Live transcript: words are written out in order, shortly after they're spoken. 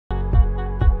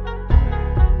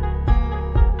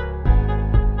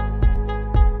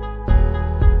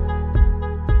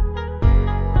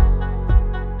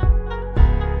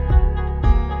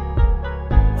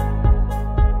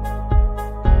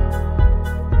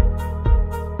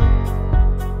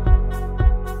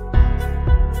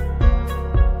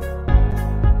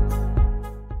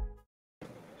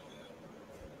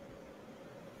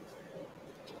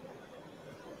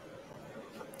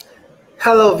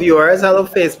Hello viewers, hello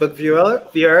Facebook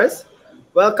viewers.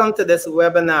 Welcome to this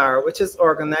webinar, which is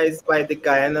organized by the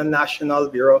Guyana National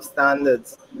Bureau of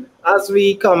Standards as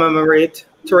we commemorate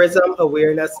Tourism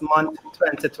Awareness Month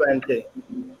 2020.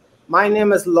 My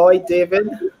name is Lloyd David.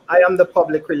 I am the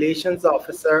Public Relations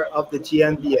Officer of the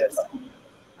GNBS.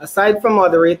 Aside from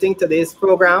moderating today's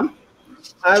program,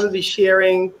 I will be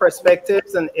sharing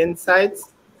perspectives and insights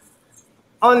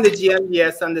on the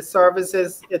GNBS and the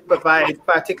services it provides,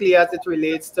 particularly as it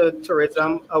relates to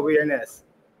tourism awareness.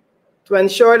 To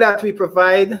ensure that we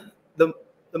provide the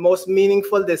most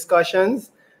meaningful discussions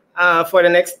for the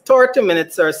next 30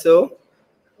 minutes or so,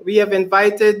 we have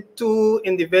invited two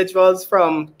individuals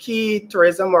from key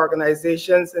tourism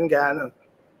organizations in Guyana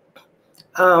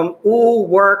who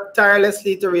work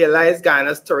tirelessly to realize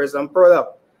Guyana's tourism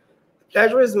product. The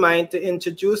pleasure is mine to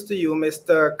introduce to you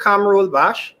Mr. Kamrul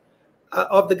Baksh,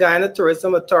 of the Guyana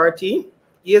Tourism Authority.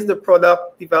 He is the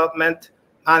product development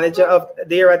manager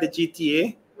there at the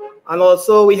GTA. And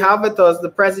also we have with us the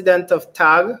president of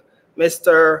TAG,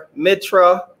 Mr.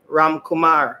 Mitra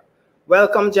Ramkumar.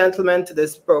 Welcome, gentlemen, to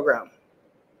this program.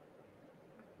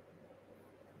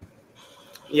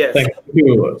 Yes. Thank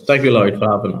you, Lloyd, for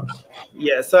having us.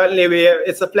 Yes, certainly.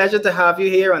 It's a pleasure to have you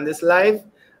here on this live.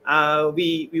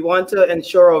 We want to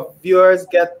ensure our viewers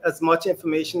get as much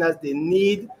information as they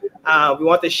need. We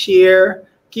want to share,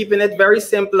 keeping it very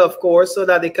simple, of course, so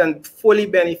that they can fully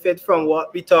benefit from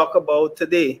what we talk about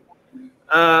today.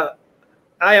 I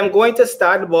am going to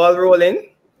start the ball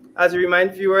rolling as we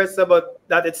remind viewers about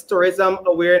that it's Tourism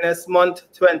Awareness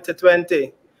Month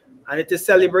 2020, and it is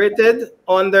celebrated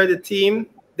under the theme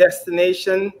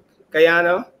Destination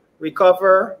Guyana,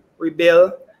 Recover,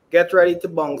 Rebuild, Get Ready to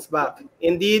Bounce Back.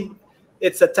 Indeed,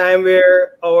 it's a time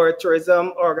where our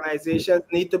tourism organizations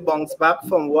need to bounce back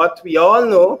from what we all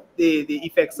know, the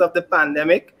effects of the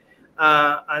pandemic.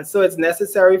 And so it's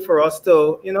necessary for us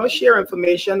to, share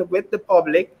information with the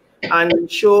public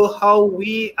and show how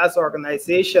we as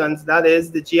organizations, that is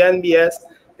the GNBS,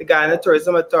 the Guyana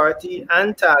Tourism Authority,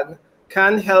 and TAG,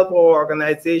 can help our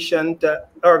organization,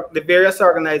 or the various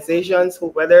organizations,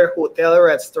 whether hotel or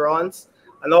restaurants,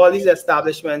 and all these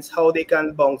establishments, how they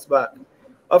can bounce back.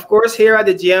 Of course, here at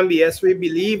the GNBS, we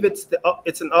believe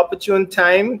it's an opportune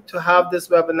time to have this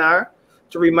webinar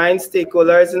to remind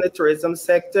stakeholders in the tourism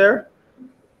sector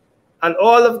and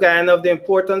all of Guyana of the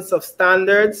importance of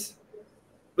standards,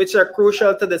 which are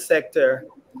crucial to the sector.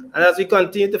 And as we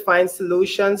continue to find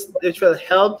solutions which will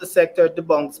help the sector to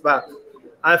bounce back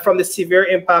and from the severe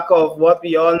impact of what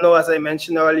we all know, as I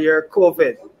mentioned earlier,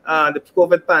 COVID, the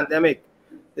COVID pandemic.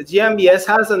 The GNBS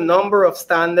has a number of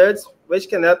standards which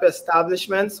can help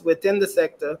establishments within the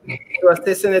sector to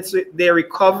assist in their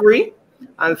recovery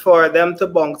and for them to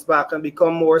bounce back and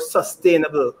become more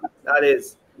sustainable. That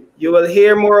is, you will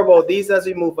hear more about these as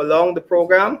we move along the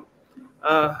program.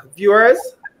 Viewers,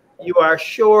 you are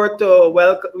sure to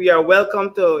we are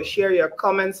welcome to share your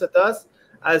comments with us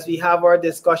as we have our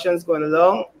discussions going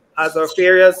along, as our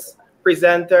various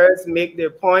presenters make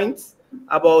their points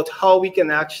about how we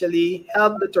can actually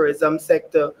help the tourism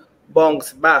sector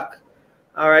bounce back.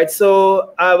 All right,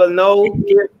 so I will now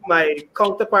give my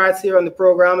counterparts here on the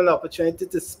program an opportunity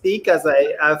to speak as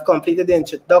I have completed the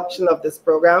introduction of this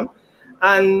program.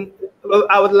 And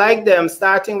I would like them,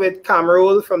 starting with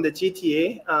Kamrul from the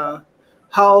GTA,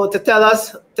 how to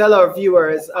tell our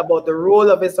viewers about the role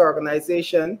of his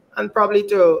organization and probably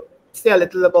to say a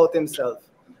little about himself.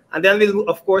 And then we'll,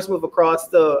 of course, move across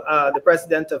to the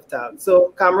president of TAG.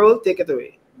 So, Kamrul, take it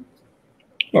away.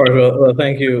 All right. Well,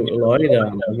 thank you, Lloyd.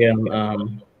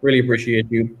 Again, really appreciate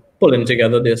you pulling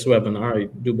together this webinar. I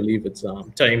do believe it's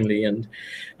timely and,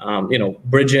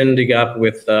 bridging the gap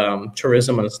with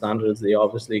tourism and standards. They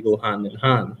obviously go hand in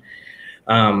hand.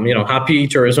 Happy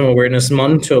Tourism Awareness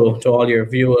Month to all your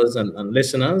viewers and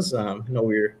listeners.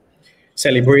 We're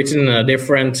celebrating a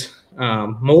different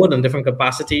mode and different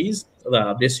capacities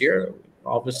this year,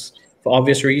 for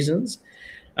obvious reasons.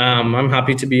 I'm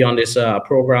happy to be on this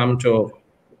program to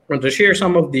share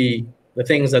some of the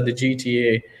things that the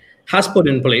GTA has put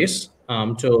in place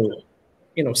to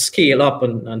scale up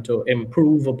and to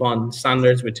improve upon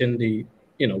standards within the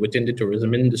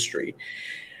tourism industry.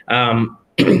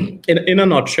 In a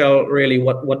nutshell, really,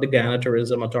 what the Guyana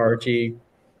Tourism Authority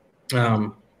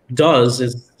does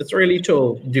is it's really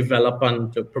to develop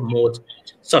and to promote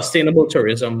sustainable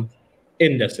tourism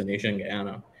in Destination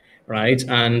Guyana, right?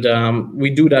 And we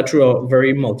do that through a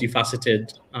very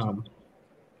multifaceted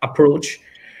approach,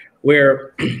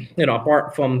 where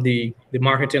apart from the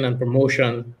marketing and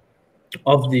promotion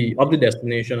of the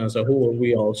destination as a whole,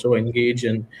 we also engage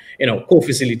in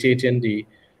co-facilitating the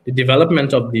the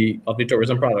development of the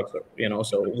tourism products.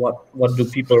 So what do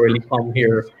people really come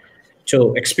here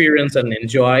to experience and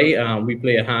enjoy? We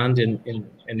play a hand in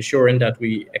ensuring that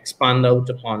we expand out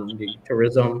upon the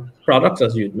tourism products,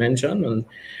 as you'd mentioned, and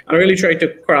really try to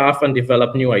craft and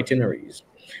develop new itineraries.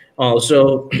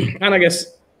 Also, and I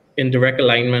guess in direct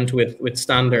alignment with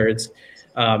standards,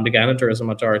 the Guyana Tourism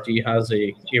Authority has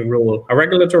a role, a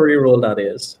regulatory role that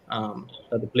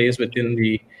it plays within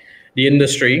the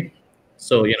industry.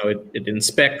 So it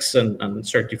inspects and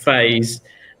certifies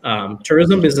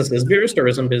tourism businesses, various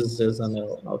tourism businesses, and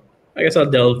I guess I'll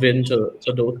delve into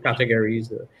those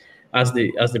categories as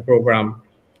the program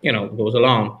goes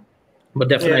along. But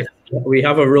definitely, we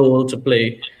have a role to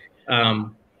play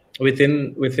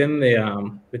within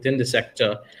the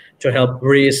sector to help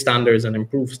raise standards and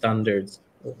improve standards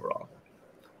overall.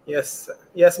 Yes,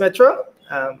 Mitra.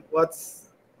 What's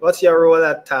your role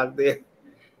at TAG there?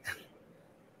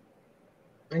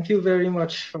 Thank you very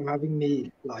much for having me,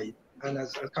 Lloyd. And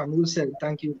as Kamrul said,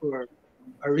 thank you for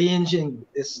arranging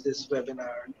this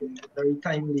webinar very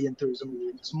timely in tourism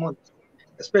this month,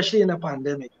 especially in a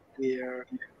pandemic where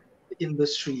the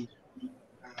industry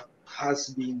has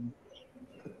been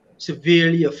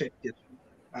severely affected,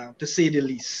 to say the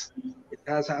least. It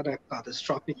has had a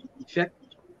catastrophic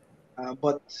effect,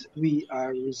 but we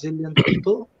are resilient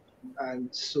people, and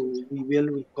so we will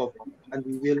recover and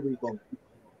we will rebound.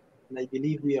 And I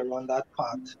believe we are on that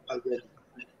path already.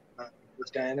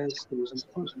 Guyana's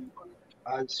tourism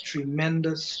has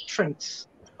tremendous strengths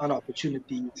and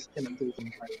opportunities in the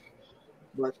tourism side.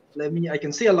 But I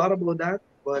can say a lot about that,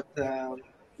 but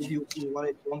if you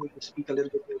want me to speak a little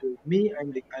bit about me,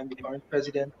 I'm the current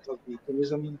president of the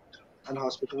Tourism and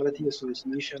Hospitality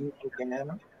Association of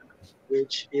Guyana,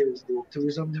 which is the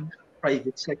tourism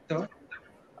private sector.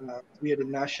 We are the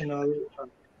National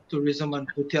Tourism and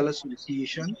Hotel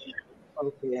Association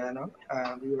of Guyana.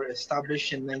 We were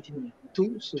established in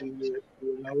 1992, so we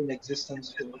are now in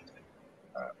existence for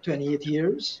 28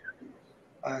 years.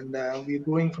 And we're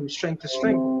going from strength to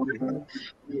strength.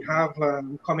 We have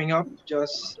coming up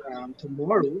just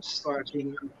tomorrow,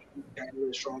 starting Guyana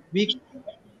Restaurant Week.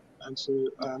 And so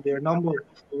there are a number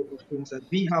of things that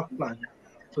we have planned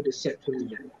for the sector.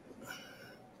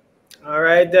 All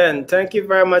right, then. Thank you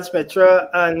very much, Mitra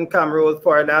and Kamrul,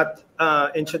 for that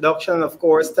introduction. Of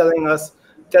course, telling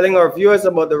our viewers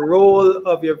about the role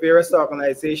of your various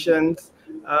organizations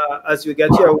as you get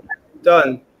your work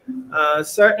done.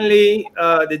 Certainly,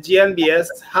 the GNBS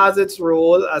has its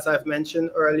role, as I've mentioned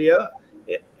earlier,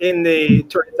 in the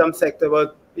tourism sector.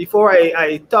 But before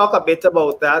I talk a bit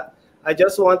about that, I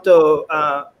just want to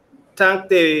thank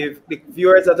the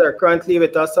viewers that are currently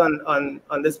with us on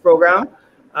this program.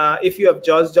 If you have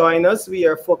just joined us, we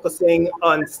are focusing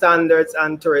on standards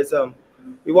and tourism.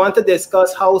 We want to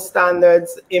discuss how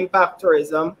standards impact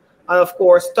tourism, and of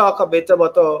course, talk a bit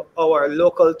about our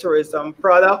local tourism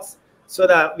products, so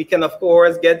that we can, of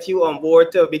course, get you on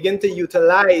board to begin to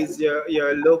utilize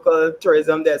your local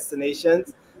tourism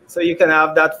destinations, so you can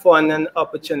have that fun and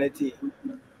opportunity.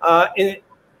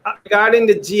 Regarding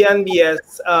the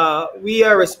GNBS, we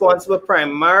are responsible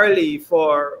primarily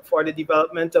for the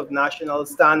development of national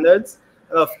standards.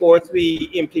 And of course,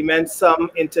 we implement some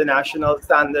international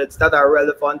standards that are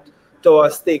relevant to our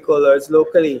stakeholders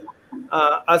locally.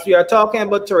 As we are talking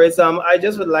about tourism, I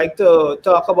just would like to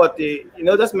talk about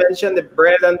just mention the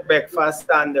bread and breakfast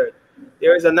standard.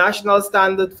 There is a national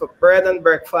standard for bread and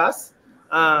breakfast.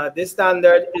 This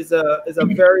standard is a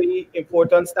very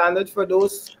important standard for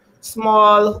those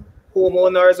small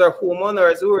homeowners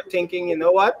who are thinking, you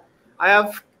know what, I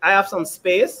have some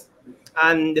space,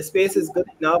 and the space is good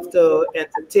enough to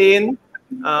entertain,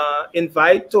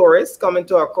 invite tourists coming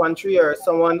to our country, or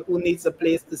someone who needs a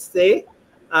place to stay,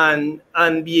 and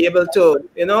be able to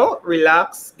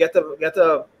relax, get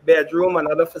a bedroom and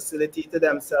other facility to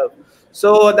themselves.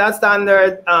 So that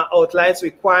standard outlines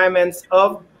requirements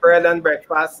of bed and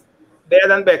breakfast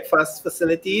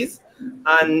facilities.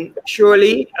 And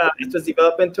surely it was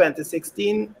developed in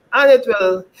 2016, and it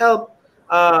will help.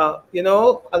 A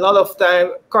lot of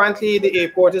time. Currently, the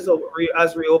airport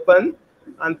has reopened,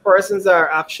 and persons are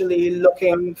actually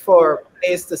looking for a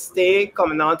place to stay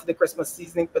coming on to the Christmas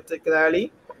season,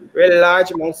 particularly. Really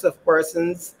large amounts of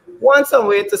persons want some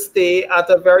way to stay at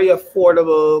a very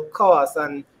affordable cost,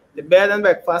 and the bed and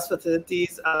breakfast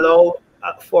facilities allow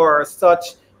for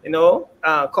such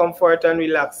comfort and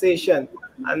relaxation.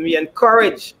 And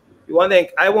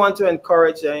I want to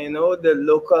encourage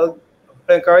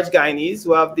encourage Guyanese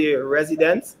who have the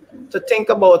residents to think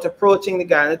about approaching the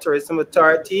Guyana Tourism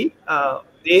Authority.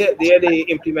 They are the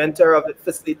implementer of the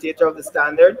facilitator of the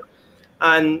standard,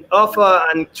 and offer,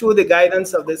 and through the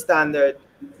guidance of the standard,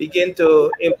 begin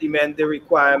to implement the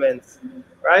requirements,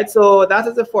 right? So that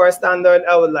is the first standard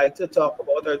I would like to talk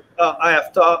about, or I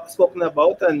have spoken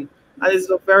about, and it's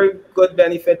a very good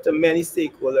benefit to many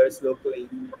stakeholders locally.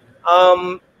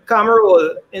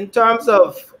 Kamrul, in terms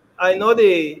of, I know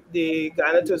the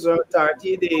Guyana Tourism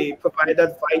Authority, they provide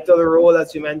that vital role,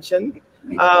 as you mentioned,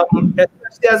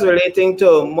 especially as relating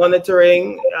to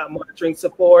monitoring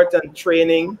support and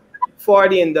training for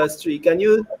the industry. Can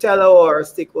you tell our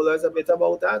stakeholders a bit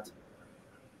about that?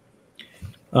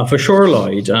 For sure,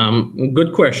 Lloyd.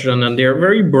 Good question, and they're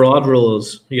very broad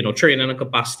roles. Training and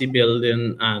capacity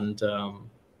building, and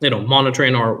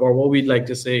monitoring, or what we'd like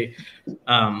to say,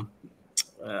 a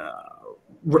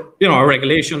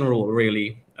regulation role,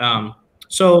 really.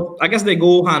 So I guess they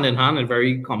go hand in hand and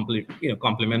very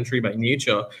complementary by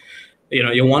nature.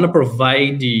 You want to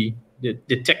provide the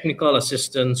technical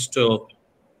assistance to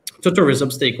tourism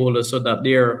stakeholders so that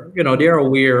they're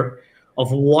aware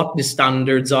of what the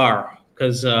standards are.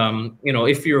 Because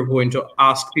if you're going to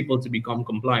ask people to become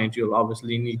compliant, you'll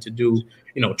obviously need to do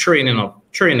training.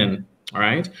 All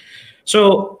right.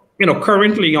 So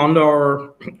currently under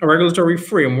our regulatory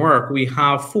framework, we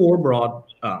have 4 broad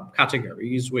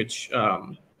categories which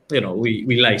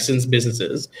we license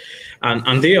businesses,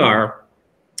 and they are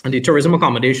the tourism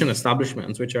accommodation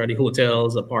establishments, which are the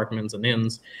hotels, apartments, and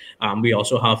inns. We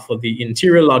also have for the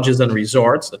interior lodges and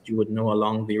resorts that you would know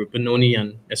along the Benoni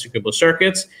and Essequibo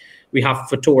circuits. We have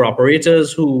for tour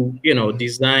operators who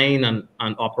design and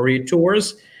operate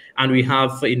tours, and we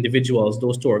have for individuals,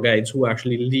 those tour guides who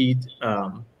actually lead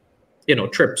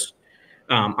trips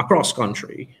across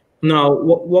country. Now,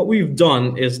 what we've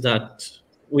done is that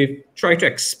we've tried to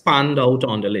expand out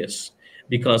on the list,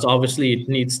 because obviously it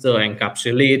needs to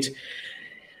encapsulate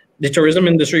the tourism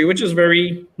industry, which is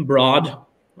very broad, all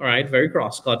right, very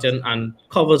cross-cutting, and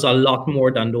covers a lot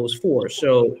more than those 4.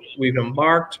 So we've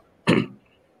embarked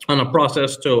on a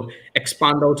process to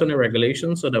expand out on the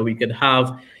regulations so that we could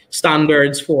have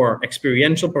standards for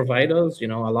experiential providers. A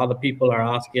lot of people are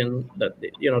asking that they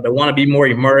want to be more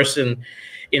immersed in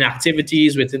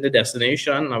activities within the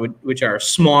destination, which are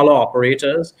smaller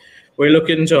operators. We're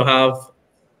looking to have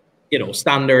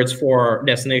standards for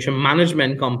destination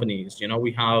management companies.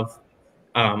 We have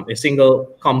a single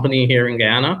company here in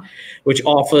Guyana, which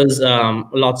offers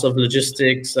lots of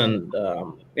logistics and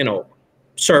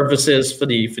services for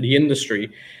the industry.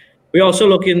 We also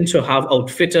looking to have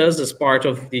outfitters as part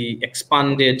of the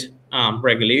expanded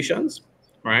regulations,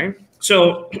 right?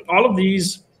 So all of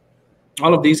these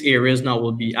areas now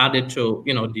will be added to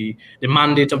the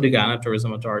mandate of the Guyana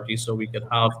Tourism Authority, so we could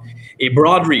have a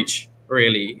broad reach,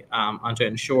 really, and to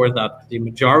ensure that the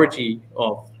majority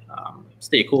of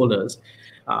stakeholders,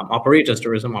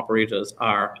 tourism operators,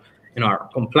 are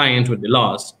compliant with the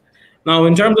laws. Now,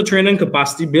 in terms of training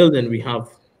capacity building, we have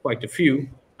quite a few,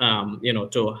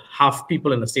 to have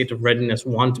people in a state of readiness,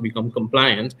 want to become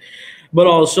compliant, but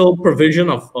also provision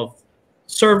of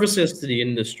services to the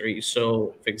industry.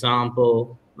 So, for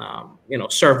example,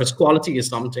 service quality is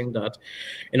something that,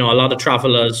 a lot of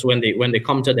travelers, when they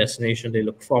come to a destination, they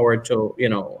look forward to,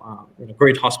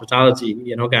 great hospitality.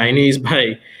 Guyanese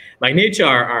by nature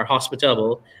are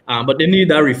hospitable, but they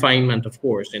need that refinement, of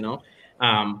course,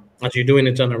 as you're doing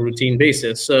it on a routine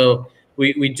basis. So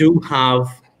we do have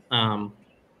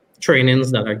trainings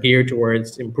that are geared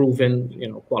towards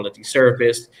improving, quality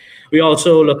service. We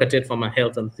also look at it from a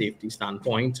health and safety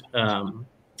standpoint. And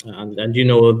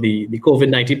the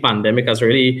COVID-19 pandemic has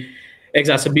really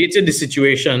exacerbated the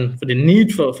situation for the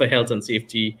need for health and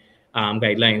safety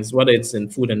guidelines, whether it's in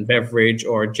food and beverage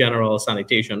or general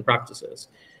sanitation practices.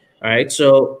 All right,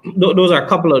 so those are a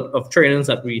couple of trainings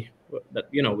that we've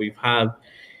had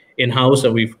in-house,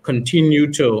 and we've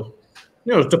continued to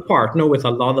partner with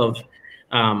a lot of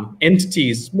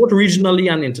entities, both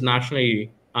regionally and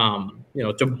internationally,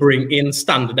 to bring in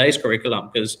standardized curriculum.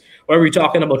 Because when we're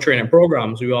talking about training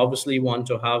programs, we obviously want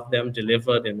to have them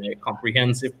delivered in a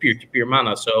comprehensive peer-to-peer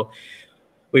manner. So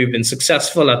we've been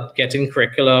successful at getting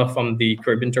curricula from the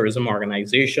Caribbean Tourism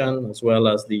Organization, as well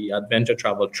as the Adventure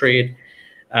Travel Trade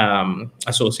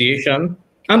Association,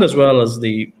 and as well as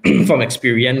the from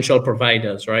experiential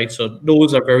providers, right? So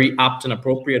those are very apt and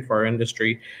appropriate for our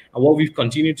industry. And what we've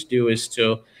continued to do is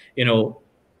to,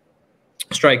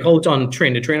 strike out on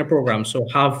trainer programs. So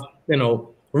have,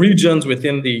 regions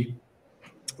within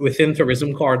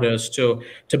tourism corridors to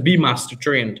be master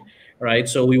trained, right?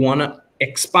 So we want to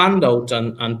expand out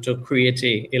and to create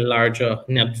a larger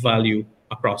net value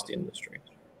across the industry.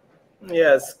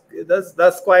 Yes,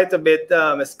 that's quite a bit,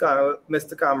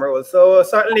 Mr. Kamrul. So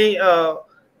certainly,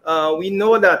 we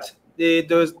know that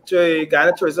the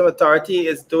Guyana Tourism Authority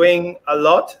is doing a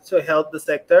lot to help the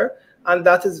sector, and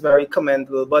that is very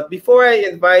commendable. But before I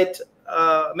invite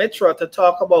Mitra to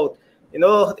talk about,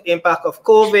 the impact of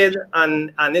COVID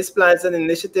and his plans and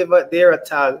initiative there at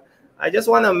TAG, I just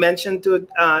want to mention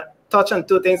touch on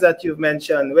two things that you've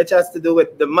mentioned, which has to do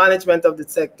with the management of the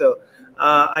sector.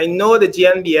 I know the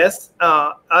GNBS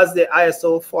as the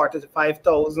ISO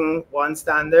 45001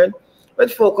 standard,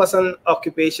 which focus on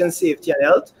occupation safety and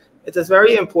health. It is a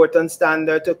very important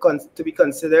standard to be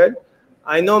considered.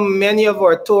 I know many of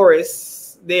our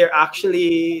tourists, they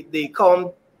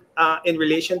come in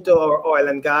relation to our oil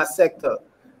and gas sector,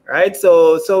 right?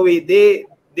 So they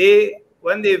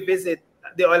when they visit,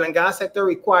 the oil and gas sector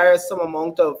requires some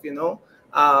amount of,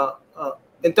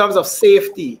 in terms of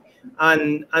safety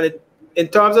and in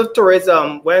terms of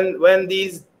tourism, when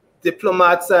these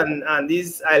diplomats and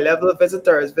these high-level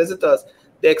visitors visit us,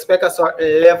 they expect a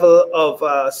certain level of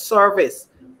service,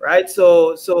 right?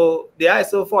 So the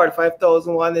ISO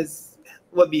 45001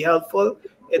 would be helpful.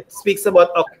 It speaks about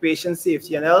occupation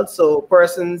safety and health. So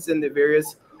persons in the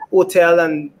various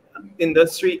hotels,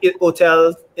 industry,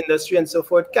 and so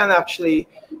forth can actually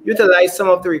utilize some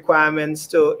of the requirements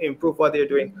to improve what they're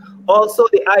doing. Also,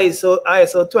 the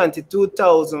ISO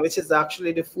 22000, which is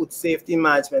actually the food safety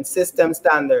management system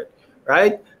standard,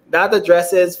 right? That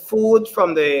addresses food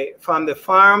from the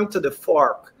farm to the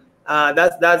fork.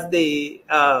 That's the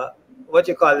what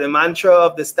you call the mantra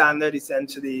of the standard,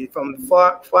 essentially, from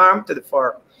the farm to the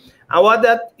fork. And what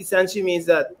that essentially means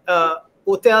that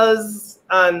hotels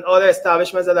and other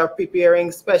establishments that are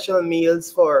preparing special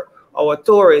meals for our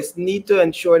tourists need to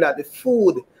ensure that the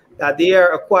food that they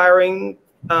are acquiring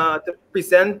to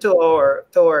present to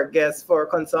our guests for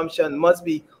consumption must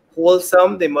be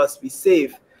wholesome, they must be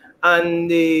safe. And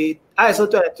the ISO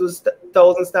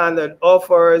 22000 standard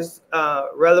offers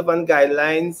relevant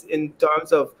guidelines in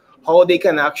terms of how they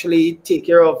can actually take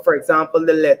care of, for example,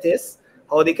 the lettuce,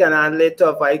 how they can handle it to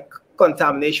avoid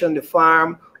contamination on the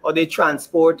farm, or they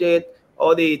transport it,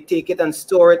 or they take it and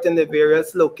store it in the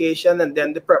various locations, and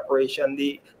then the preparation.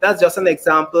 That's just an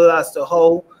example as to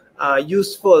how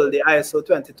useful the ISO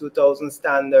 22000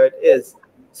 standard is.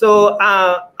 So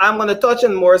I'm going to touch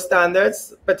on more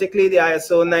standards, particularly the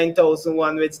ISO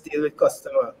 9001, which deal with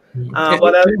customer.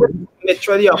 But I'll give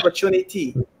Mitra the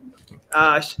opportunity.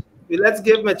 Let's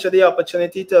give Mitra the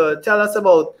opportunity to tell us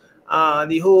about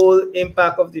the whole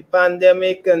impact of the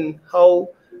pandemic and how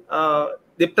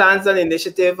the plans and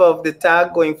initiative of the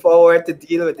TAG going forward to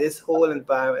deal with this whole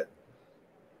environment.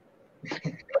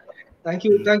 Thank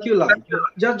you, Lloyd.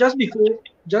 Just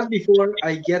before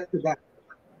I get to that,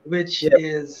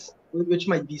 which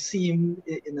might be seen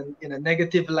in a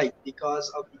negative light because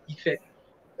of the effect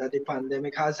that the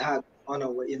pandemic has had on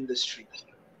our industry.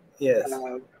 Yes.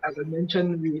 As I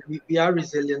mentioned, we are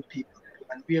resilient people,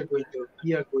 and we are going to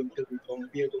rebound.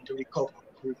 We are going to recover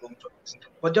from this.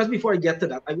 But just before I get to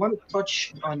that, I want to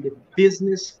touch on the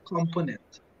business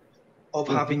component of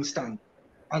having standards.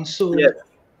 And so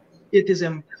it is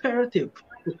imperative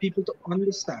for people to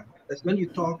understand that when you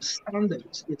talk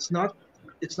standards, it's not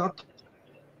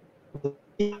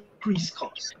increased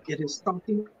cost. It is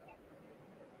something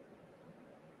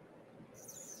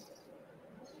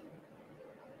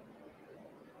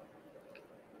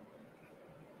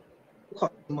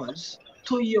customers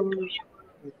to your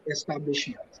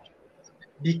establishment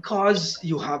because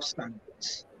you have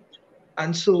standards.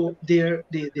 And so the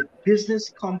business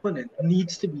component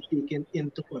needs to be taken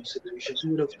into consideration.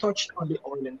 You would have touched on the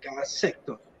oil and gas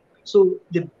sector. So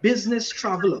the business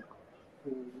traveler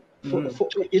in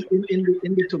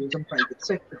the tourism private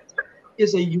sector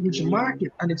is a huge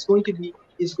market, and it's going to be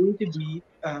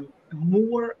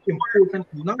more important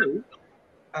now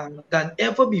than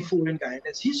ever before in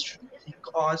Guyana's history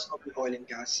because of the oil and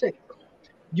gas sector.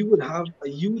 You would have a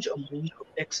huge amount of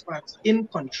expats in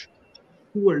country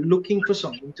who are looking for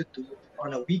something to do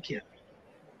on a weekend,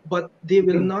 but they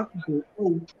will not go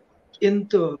out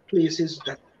into places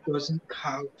that doesn't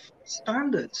have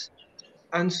standards.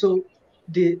 And so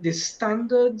the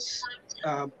standards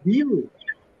bureau,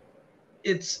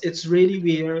 it's really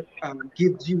where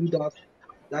gives you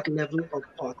that level of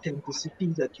authenticity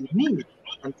that you need,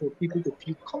 and for people to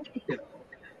feel comfortable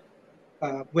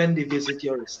when they visit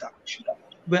your establishment.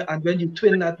 And when you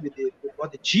twin that with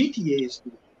what the GTA is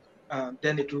doing,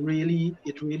 then it really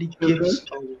gives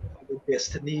our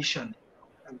destination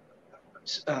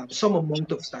some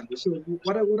amount of standards. So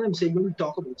what I'm saying, when we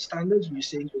talk about standards, we're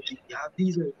saying that we have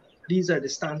these are the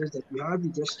standards that we have. We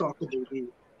just talked about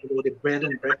the bread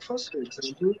and breakfast, for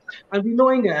example. And we know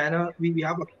in Guyana we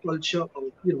have a culture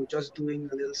of just doing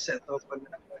a little setup and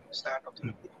start up.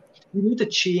 We need to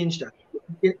change that.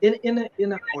 In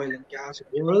a oil and gas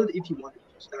world, if you want to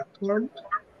use that term,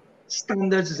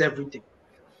 standards is everything.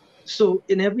 So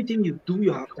in everything you do,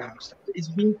 you have to have standards. It's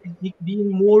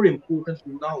being more important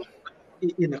now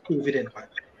in a COVID environment.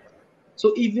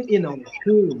 So even in our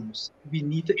homes, we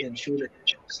need to ensure that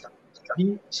we have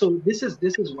standards. So this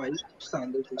is why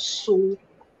standards is so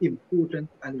important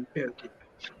and imperative.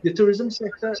 The tourism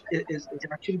sector is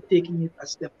actually taking it a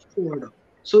step further.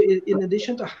 So in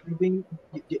addition to having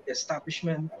the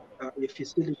establishment, a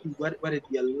facility, whether it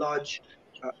be a lodge,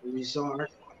 a resort,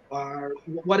 a bar,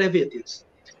 whatever it is,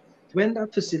 when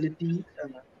that facility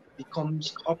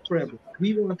becomes operable,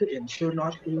 we want to ensure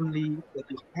not only that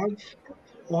you have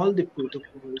all the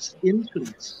protocols in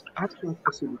place at that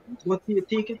facility, but we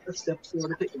take it a step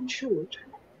further to ensure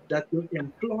that your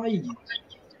employees,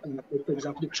 like for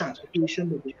example, the transportation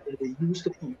that they use to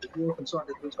come to work and so on,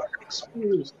 that those are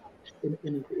exposed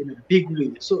in a big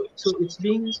way. So it's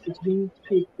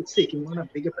taking on a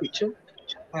bigger picture,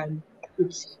 and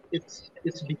it's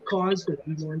because that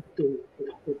we want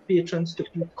for patrons to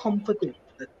feel comfortable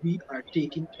that we are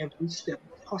taking every step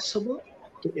possible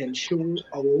to ensure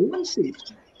our own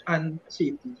safety and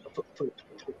safety for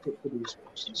those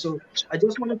persons. So I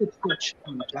just wanted to touch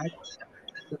on that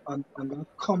on that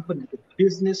component, the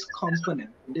business component.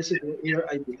 And this is where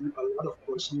I believe a lot of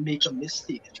persons make a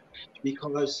mistake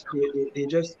because they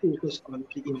just focus on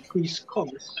the increased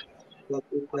cost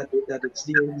that it's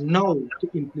there now to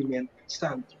implement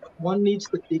standard. But one needs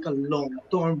to take a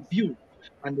long-term view.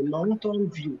 And the long-term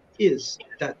view is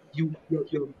that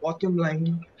your bottom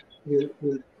line will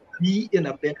be in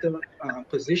a better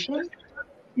position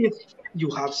if you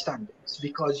have standards,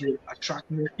 because you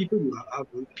attract more people, you have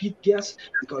repeat guests,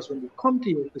 because when they come to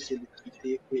your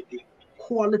facility, the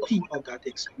quality of that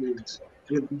experience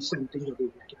will be something that they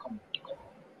want to come.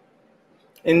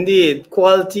 Indeed,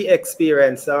 quality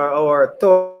experience or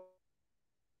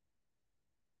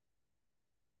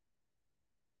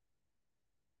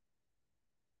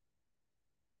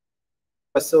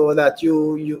so that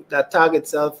that tag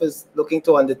itself is looking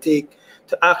to undertake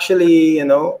to actually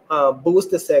boost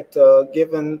the sector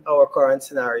given our current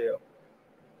scenario.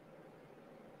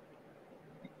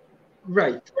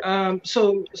 Right.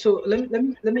 So let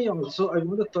me also, I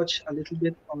want to touch a little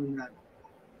bit on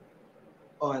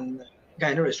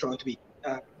Guyana Restaurant Week.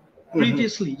 Hmm.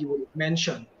 Previously, you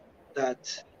mentioned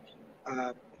that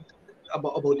uh,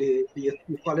 about the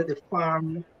you call it the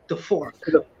farm to fork.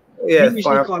 We Yes,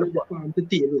 usually call it the farm to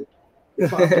table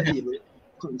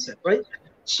concept, right?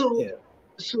 So yeah.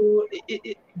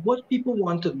 what people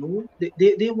want to know,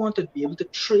 they want to be able to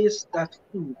trace that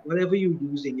food, whatever you're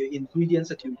using, your ingredients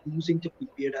that you're using to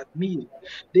prepare that meal.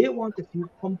 They want to feel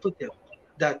comfortable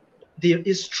that there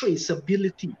is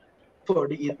traceability for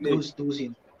those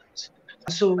ingredients.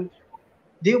 And so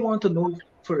they want to know,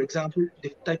 for example,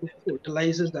 the type of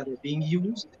fertilizers that are being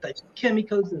used, the type of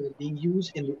chemicals that are being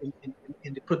used in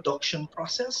the production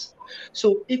process.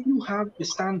 So if you have the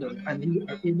standard and you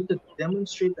are able to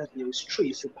demonstrate that there is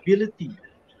traceability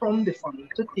from the farm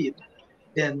to table,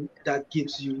 then that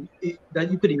gives you,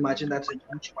 that you could imagine that's a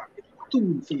huge marketing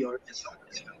tool for your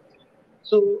establishment.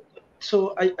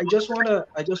 So I just wanna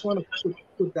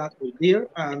put that out there.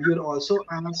 You'd also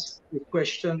asked the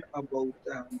question about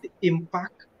the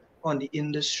impact on the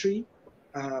industry.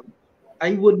 Um,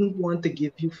 I wouldn't want to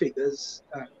give you figures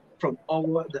from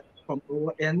our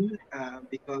end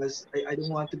because I don't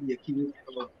want to be accused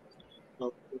of,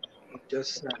 of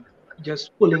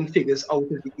just pulling figures out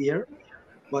of the air.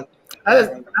 But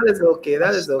um, That is okay. a,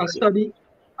 That is a okay. study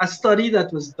a study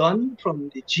that was done from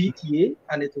the GTA,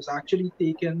 and it was actually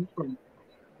taken from,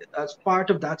 as part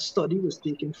of that study was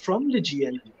taken from the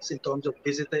GNBs in terms of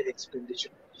visitor expenditure.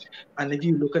 And if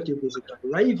you look at your visitor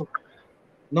arrival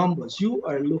numbers, you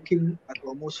are looking at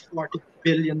almost $40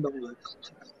 billion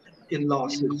in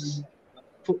losses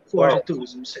for the Wow.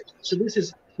 tourism sector. So this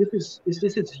is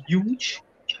huge.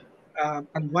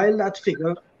 And while that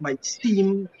figure might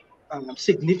seem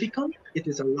significant, it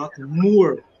is a lot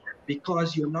more,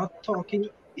 because you're not talking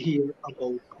here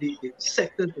about the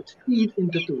sectors that feed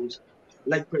into tourism,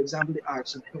 like, for example, the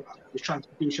arts and crafts, the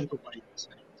transportation providers,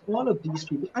 all of these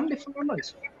people, and the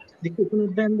farmers, the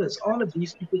coconut vendors, all of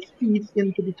these people feed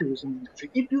into the tourism industry.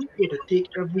 If you were to take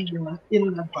everyone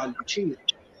in that value chain,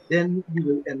 then you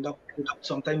will end up with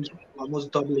sometimes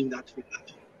almost doubling that figure.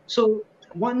 So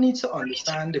one needs to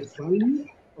understand the value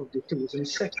of the tourism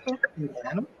sector in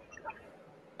Guyana,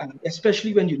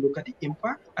 especially when you look at the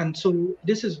impact. And so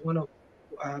this is one of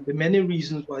the many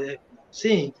reasons why I've been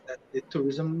saying that the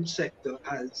tourism sector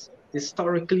has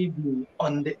historically been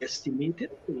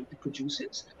underestimated for what it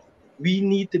produces. We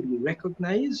need to be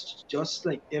recognized just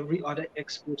like every other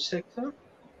export sector,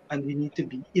 and we need to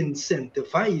be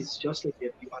incentivized just like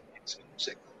every other export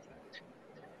sector.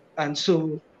 And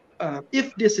so,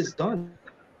 if this is done,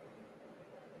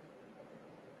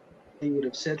 I would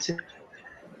have said since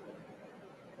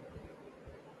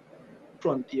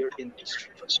frontier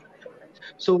industry.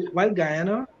 So while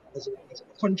Guyana as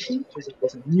a country is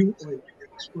a new oil and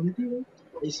gas frontier,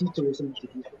 I see tourism as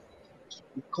a new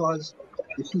because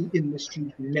the two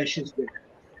industries meshes well.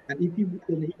 And if you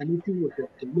were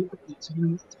to look at what's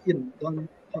been done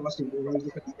across the world,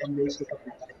 look at the Emirates, look at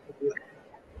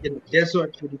the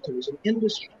desert with the tourism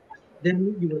industry,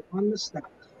 then you will understand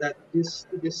that this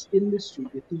industry,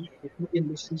 the two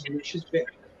industries meshes well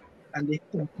and they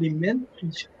complement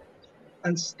each other.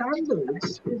 And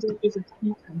standards is a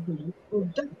key component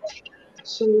of that.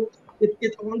 So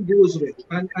it all goes with it.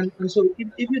 And so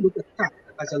if you look at that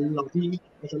as a lobby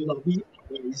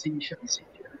organization,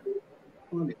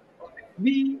 call it,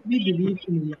 we believe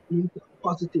in leading to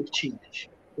positive change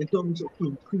in terms of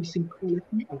increasing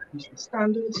quality, increasing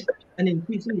standards, and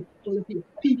increasing the quality of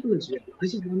people as well.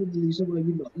 This is one of the reasons why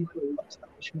we lobby for the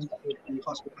establishment of the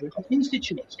Hospitality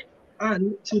Institute.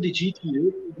 And through the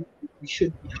GTA, we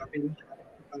should be having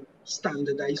a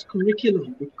standardized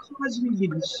curriculum because we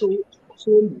believe so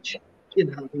much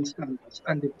in having standards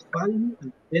and the value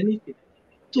and benefit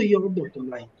to your bottom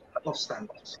line of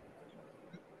standards.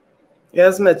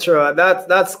 Yes, Mitra,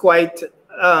 that's quite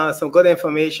some good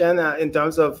information in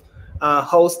terms of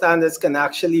how standards can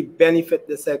actually benefit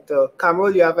the sector.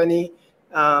 Kamrul, you have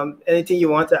anything you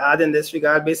want to add in this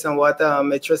regard based on what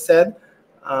Mitra said?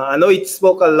 I know he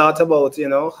spoke a lot about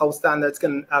how standards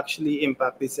can actually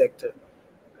impact the sector.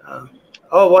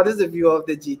 What is the view of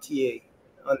the GTA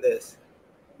on this?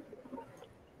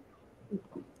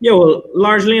 Yeah, well,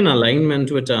 largely in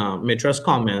alignment with Mitra's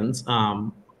comments,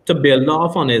 to build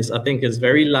off on I think his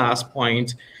very last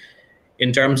point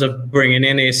in terms of bringing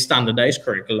in a standardized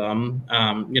curriculum,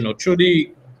 through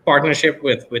the partnership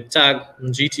with TAG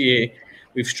and GTA,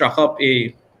 we've struck up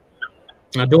a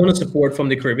donor support from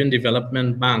the Caribbean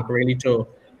Development Bank really to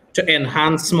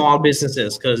enhance small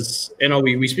businesses, because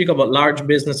we speak about large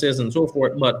businesses and so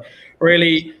forth, but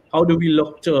really how do we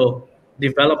look to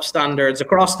develop standards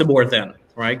across the board then,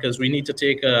 right? Because we need to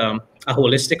take a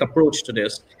holistic approach to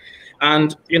this.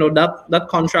 And that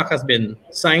contract has been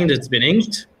signed, it's been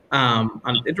inked,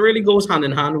 and it really goes hand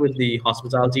in hand with the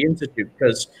Hospitality Institute,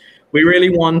 because we really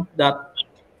want that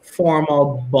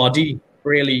formal body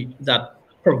really that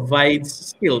provides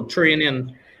skill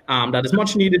training that is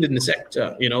much needed in the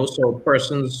sector. So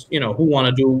persons who want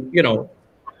to do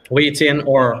waiting,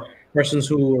 or persons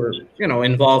who are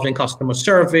involved in customer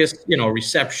service,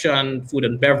 reception, food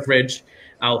and beverage,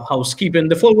 housekeeping,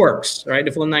 the full works, right?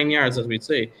 The full 9 yards, as we'd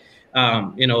say.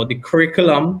 The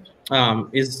curriculum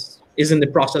is in the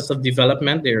process of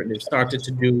development. They've started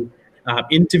to do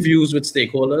interviews with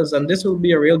stakeholders, and this will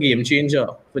be a real game changer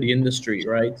for the industry,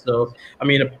 right? So,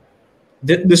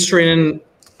 this training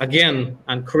again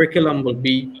and curriculum will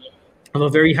be of a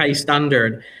very high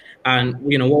standard, and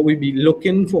what we'd be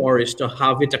looking for is to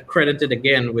have it accredited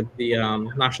again with the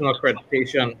National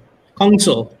Accreditation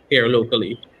Council here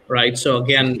locally, right? So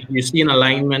again, you see an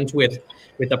alignment with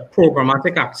a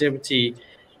programmatic activity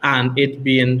and it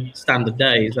being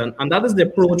standardized, and that is the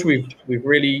approach we've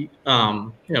really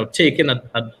taken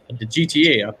at the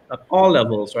GTA at all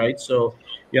levels, right? So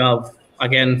you have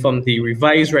again from the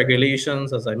revised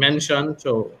regulations, as I mentioned,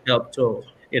 to help to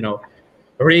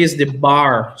raise the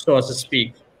bar, so as to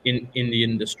speak, in the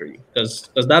industry,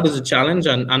 because that is a challenge,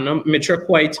 and Mitra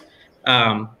quite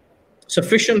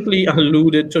sufficiently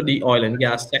alluded to the oil and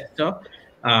gas sector,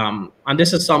 and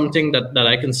this is something that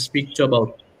I can speak to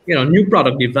about new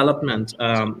product development.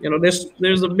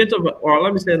 There's a bit of, or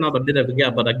let me say not a bit of a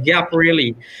gap, but a gap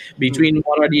really between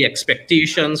what are the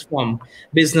expectations from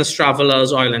business travelers,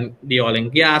 the oil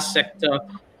and gas sector,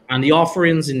 and the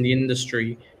offerings in the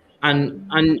industry. And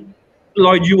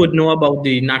Lloyd, you would know about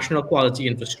the National Quality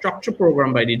Infrastructure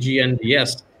Program by the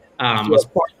GNBS. As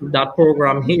part of that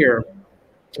program here,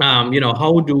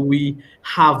 how do we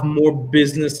have more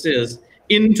businesses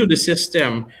into the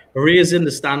system, raising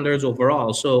the standards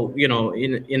overall? So, in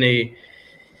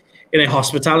a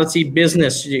hospitality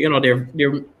business, there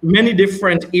are many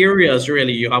different areas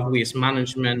really. You have waste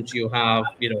management, you have,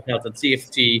 health and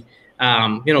safety,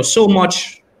 so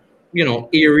much,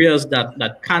 areas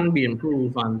that can be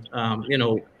improved, and,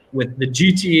 with the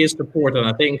GTA support, and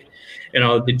I think,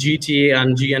 the GTA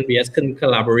and GNBS can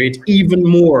collaborate even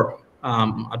more.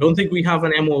 I don't think we have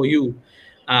an MOU,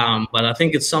 but I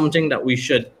think it's something that we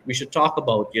should talk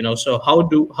about. So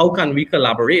how can we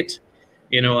collaborate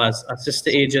as sister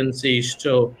agencies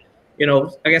to,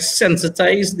 I guess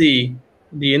sensitize the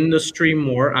industry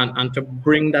more and to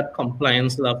bring that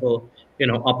compliance level,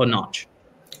 up a notch.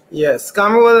 Yes,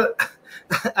 Kamrul,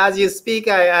 as you speak,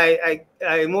 I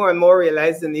more and more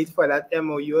realize the need for that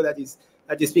MOU that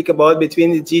you speak about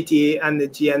between the GTA and the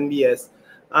GNBS.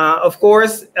 Of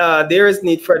course, there is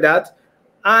need for that,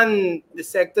 and the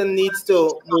sector needs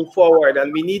to move forward,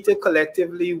 and we need to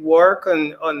collectively work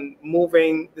on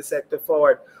moving the sector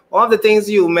forward. One of the things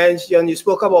you mentioned, you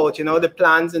spoke about, the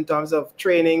plans in terms of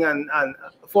training and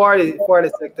for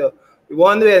the sector. We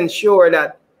want to ensure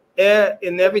that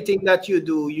in everything that you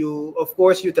do, you of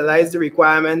course utilize the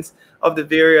requirements of the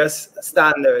various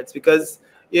standards, because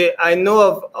I know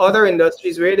of other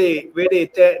industries where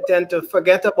they tend to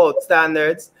forget about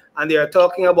standards, and they are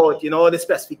talking about the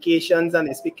specifications, and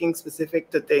they're speaking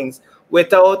specific to things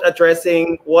without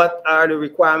addressing what are the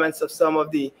requirements of some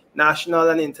of the national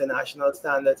and international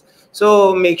standards.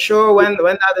 So make sure when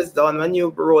that is done, when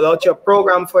you roll out your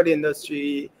program for the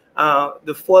industry,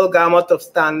 the full gamut of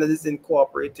standards is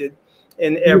incorporated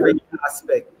in every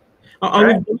aspect.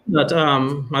 Right? We've done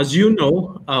that, as you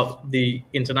know, the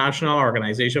International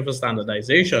Organization for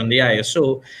Standardization, the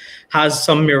ISO, has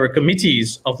some mirror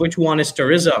committees, of which one is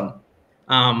tourism.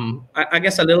 I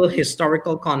guess a little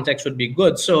historical context would be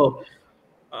good. So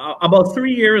about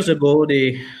 3 years ago,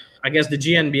 I guess the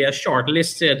GNBS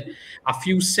shortlisted a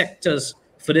few sectors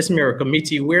for this mirror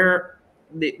committee, where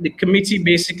the committee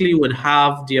basically would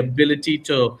have the ability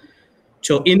to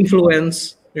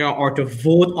influence, or to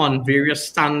vote on various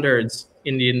standards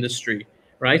in the industry,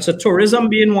 right? So tourism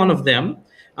being one of them,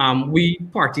 we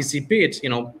participate,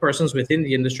 persons within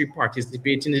the industry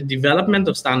participate in the development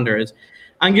of standards.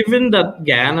 And given that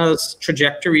Guyana's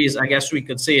trajectory is, I guess we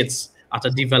could say it's at a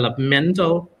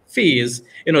developmental phase,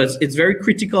 it's very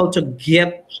critical to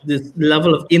get this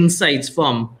level of insights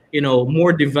from,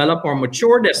 more developed or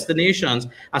mature destinations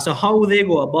as to how they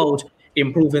go about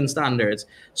improving standards.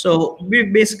 So we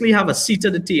basically have a seat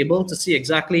at the table to see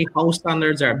exactly how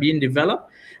standards are being developed,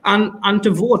 and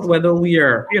to vote whether we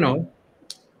are,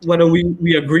 whether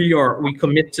we agree or we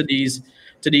commit to these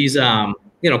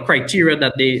criteria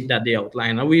that they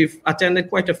outline. And we've attended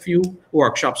quite a few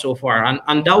workshops so far,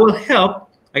 and that will help.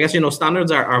 I guess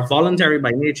standards are voluntary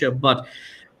by nature, but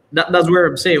that's where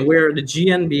I'm saying where the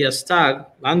GNBS tag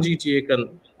and GTA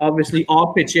can obviously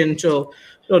all pitch into,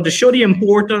 to show the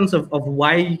importance of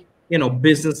why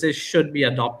businesses should be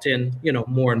adopting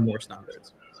more and more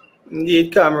standards.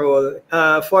 Indeed, Kamrul.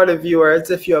 For the viewers,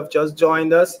 if you have just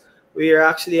joined us, we are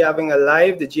actually having a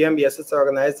live. The GNBS has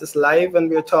organized this live, and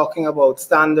we're talking about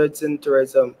standards in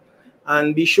tourism.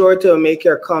 And be sure to make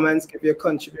your comments, give your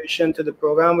contribution to the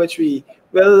program, which we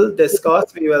will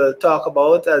discuss, we will talk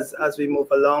about as we move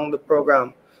along the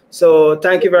program. So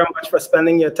thank you very much for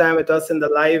spending your time with us in the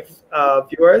live,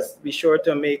 viewers. Be sure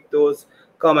to make those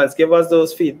comments, give us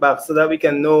those feedback so that we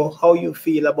can know how you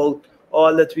feel about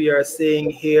all that we are saying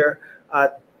here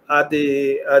at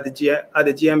the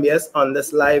GNBS on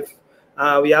this live.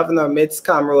 We have in our midst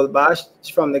Kamrul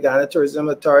Baksh from the Ghana Tourism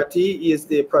Authority. He is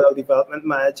the Product Development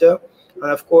Manager.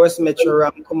 And of course, Mitra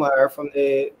Ramkumar from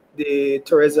the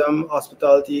Tourism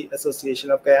Hospitality Association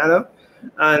of Guyana.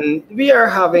 And we are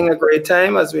having a great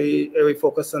time as we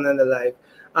focus on in the live.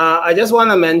 I just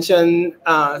want to mention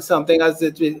something as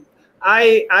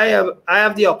I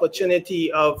have the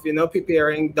opportunity of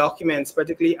preparing documents,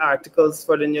 particularly articles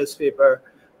for the newspaper.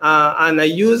 And I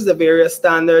use the various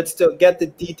standards to get the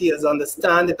details,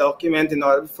 understand the document in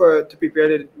order to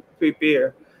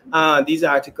prepare these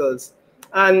articles.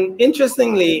 And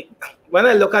interestingly, when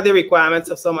I look at the requirements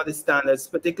of some of the standards,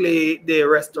 particularly the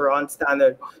restaurant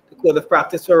standard, the code of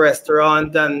practice for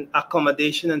restaurant and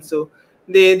accommodation, and so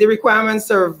the requirements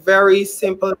are very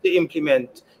simple to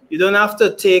implement. You don't have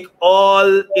to take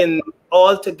all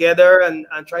together and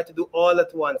try to do all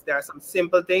at once. There are some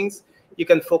simple things. You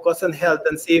can focus on health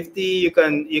and safety. You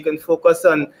can focus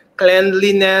on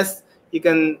cleanliness. You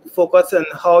can focus on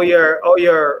how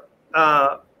your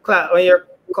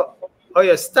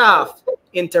staff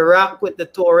interact with the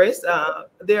tourists.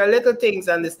 There are little things,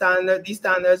 and these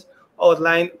standards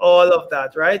outline all of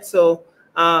that, right? So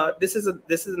this is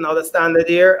another standard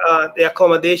here, the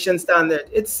accommodation standard.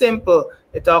 It's simple.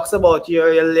 It talks about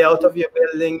your layout of your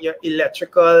building, your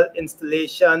electrical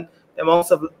installation, the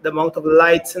amount of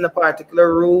lights in a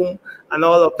particular room, and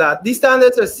all of that. These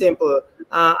standards are simple,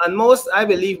 and I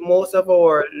believe most of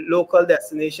our local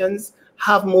destinations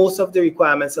have most of the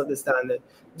requirements of the standard.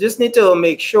 Just need to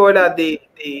make sure that they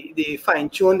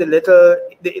fine-tune the little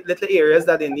areas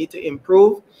that they need to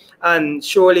improve, and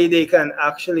surely they can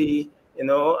actually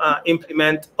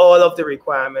implement all of the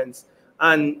requirements.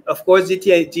 And of course,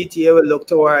 GTA will look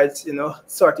towards,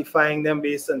 certifying them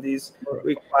based on these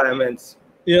requirements.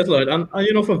 Yes, Lloyd. And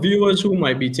for viewers who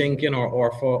might be thinking,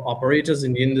 or for operators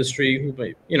in the industry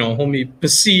who may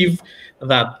perceive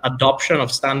that adoption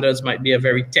of standards might be a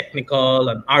very technical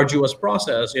and arduous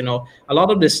process, a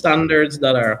lot of the standards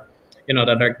that are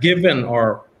given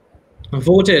or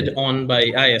voted on by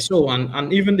ISO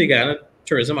and even the Guyana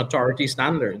Tourism Authority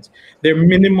standards, they're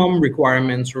minimum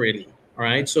requirements really. All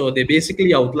right. So they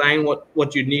basically outline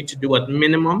what you need to do at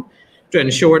minimum to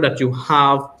ensure that you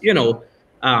have,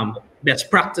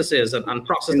 best practices and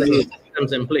processes and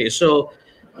systems in place. So,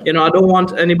 I don't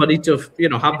want anybody to,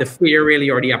 have the fear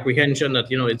really or the apprehension that,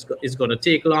 it's going to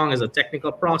take long as a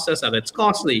technical process and it's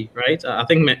costly, right? I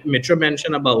think Mitra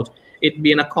mentioned about it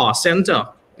being a cost center,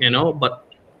 but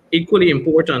equally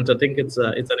important, I think it's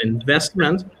an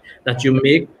investment that you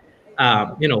make,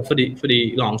 for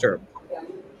the long term.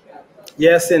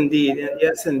 Yes, indeed.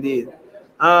 Yes, indeed.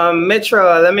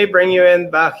 Mitra, let me bring you in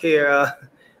back here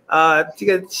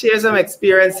to share some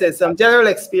experiences, some general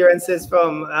experiences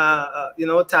from,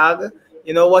 TAG,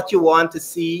 what you want to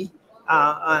see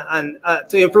and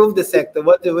to improve the sector.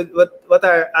 What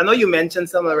are, I know you mentioned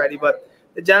some already, but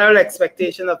the general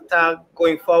expectation of TAG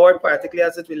going forward, particularly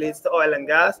as it relates to oil and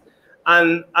gas,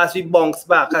 and as we bounce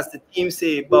back, as the team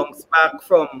say, bounce back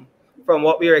from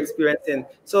what we are experiencing.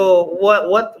 So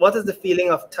what is the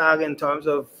feeling of TAG in terms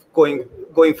of going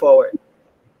forward?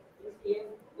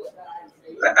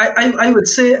 I would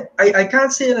say I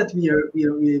can't say that we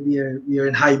are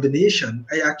in hibernation.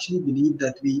 I actually believe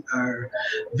that we are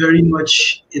very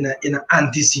much in an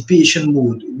anticipation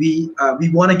mode. We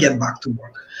want to get back to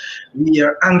work. We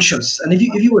are anxious, and if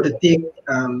you were to take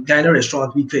Guyana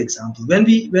Restaurant Week for example, when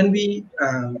we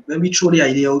throw the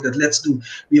idea out that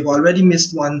we have already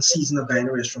missed one season of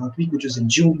Guyana Restaurant Week, which was in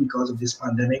June because of this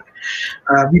pandemic.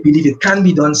 We believe it can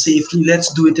be done safely.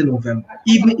 Let's do it in November,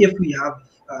 even if we have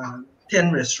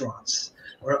 10 restaurants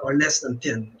or less than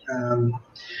 10.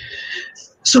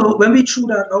 So when we threw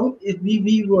that out,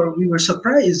 we were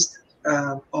surprised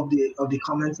of the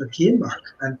comments that came back,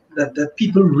 and that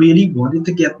people really wanted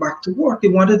to get back to work. They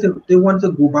wanted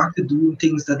to go back to doing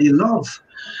things that they love,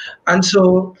 and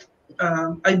so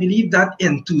I believe that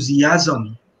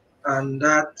enthusiasm and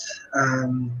that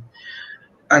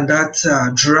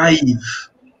drive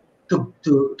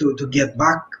to get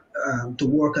back to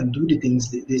work and do the things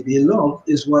they love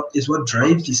is what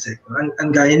drives the sector.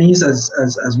 And Guyanese,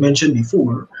 as mentioned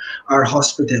before, are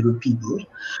hospitable people,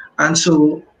 and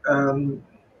so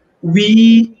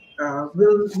we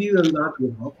will not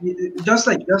give up. Just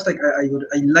like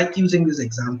I like using this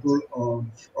example of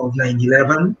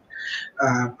 9/11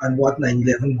 and what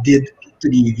 9/11 did to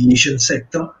the aviation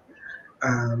sector.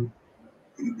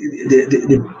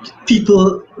 The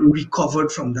people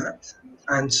recovered from that,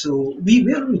 and so we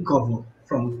will recover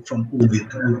from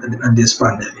COVID and this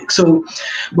pandemic. So,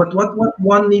 but what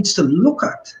one needs to look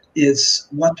at is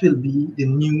what will be the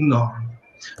new norm.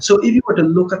 So if you were to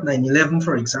look at 9/11,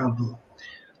 for example,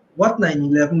 what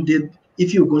 9/11 did,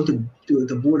 if you're going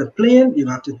to board a plane, you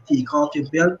have to take off your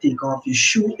belt, take off your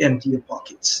shoe, empty your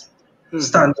pockets.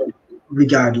 Standard,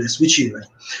 regardless which area.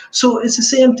 So it's the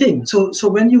same thing. So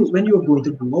when you're going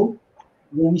to go out,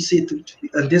 when we say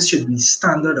and this should be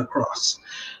standard across.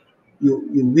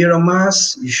 You wear a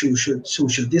mask, you show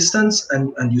social distance,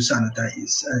 and you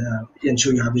sanitize,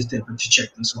 ensure you have your temperature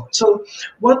checked and so on. So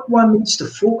what one needs to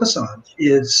focus on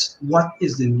is what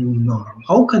is the new norm?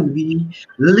 How can we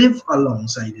live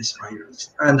alongside this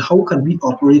virus? And how can we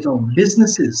operate our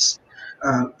businesses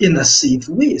in a safe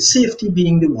way? Safety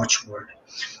being the watchword.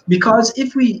 Because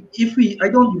if we I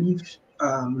don't believe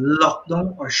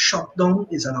lockdown or shutdown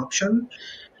is an option.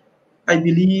 I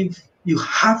believe you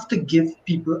have to give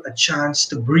people a chance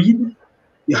to breathe.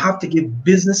 You have to give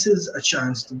businesses a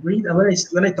chance to breathe. And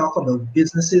when I talk about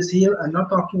businesses here, I'm not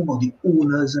talking about the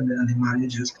owners and the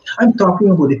managers. I'm talking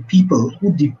about the people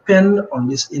who depend on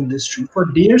this industry for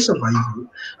their survival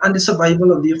and the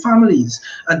survival of their families.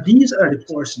 And these are the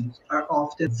persons who are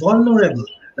often vulnerable.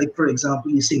 Like, for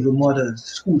example, the single mothers,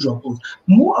 school dropouts.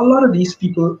 A lot of these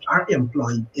people are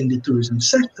employed in the tourism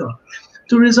sector.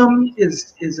 Tourism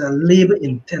is a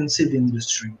labor-intensive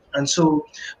industry, and so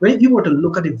when you were to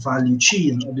look at the value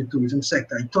chain of the tourism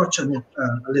sector, I touched on it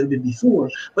a little bit before.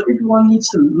 But if one needs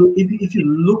to look, if you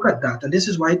look at that, and this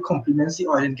is why it complements the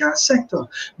oil and gas sector,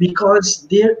 because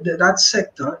that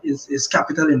sector is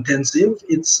capital-intensive,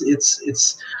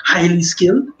 it's highly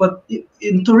skilled. But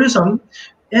in tourism,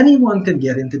 anyone can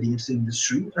get into this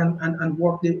industry and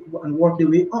work their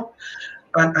way up.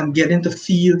 And get into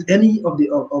field any of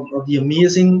the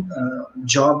amazing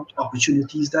job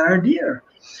opportunities that are there.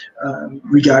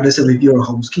 regardless of if you're a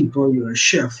housekeeper, you're a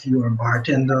chef, you're a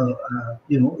bartender,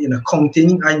 in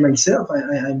accounting. I myself,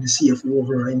 I'm the CFO of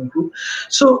a Ryman Group.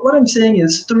 So what I'm saying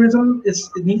is tourism it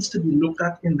needs to be looked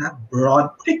at in that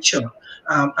broad picture.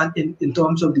 And in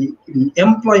terms of the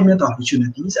employment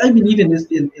opportunities, I believe in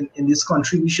this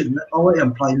country our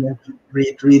employment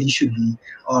rate really should be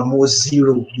almost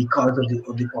zero because of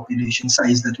the population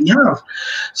size that we have.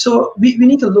 So we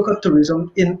need to look at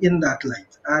tourism in that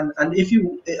light. And if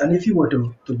you were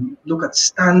to look at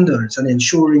standards and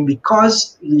ensuring,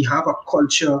 because we have a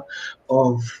culture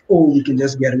of, we can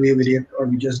just get away with it, or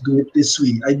we just do it this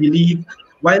way. I believe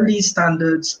while these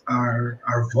standards are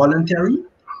voluntary,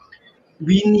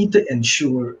 we need to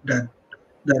ensure that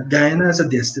Guyana as a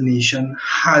destination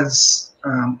has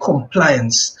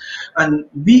compliance. And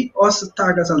we also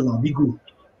tag as a lobby group.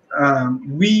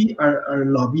 We are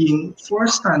lobbying for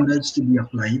standards to be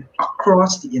applied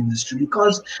across the industry,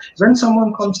 because when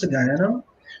someone comes to Guyana,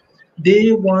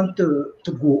 they want to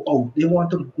go out. They want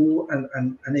to go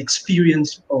and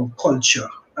experience our culture.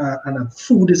 And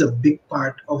food is a big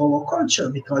part of our culture,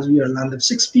 because we are a land of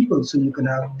 6 people. So you can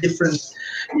have different.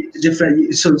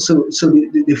 So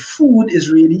the food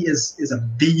is really is a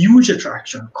huge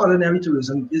attraction. Culinary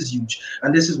tourism is huge,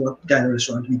 and this is what Guyana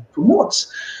Restaurant Week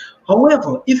promotes.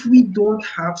 However, if we don't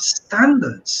have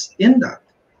standards in that,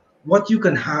 what you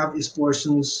can have is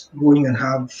persons going and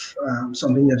have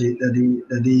something that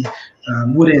they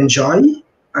would enjoy,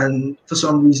 and for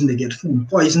some reason they get food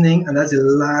poisoning, and that's the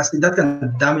last thing that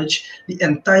can damage the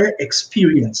entire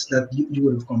experience that you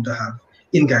would have come to have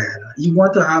in Guyana. You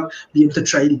want to be able to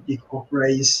try the cook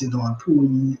rice, and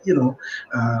puri,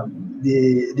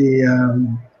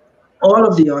 all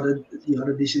of the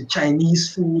other dishes,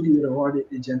 Chinese food.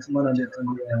 The gentleman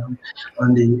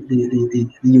on the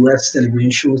US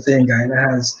television show saying Guyana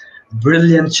has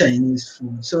brilliant Chinese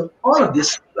food. So all of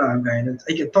this, Guyana,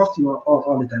 I can talk to you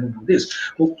all the time about this.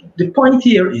 But the point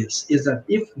here is that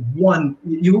if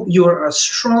you're as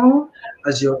strong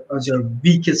as your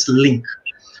weakest link.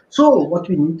 So what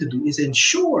we need to do is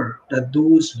ensure that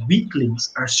those weak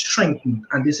links are strengthened,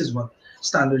 and this is what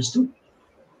standards do.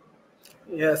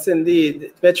 Yes,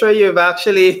 indeed. Mitra, you've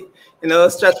actually,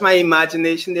 stretched my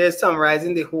imagination there,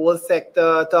 summarizing the whole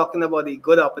sector, talking about the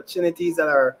good opportunities that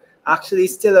are actually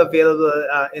still available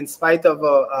in spite of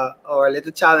our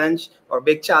little challenge, or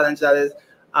big challenge that is.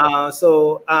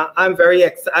 So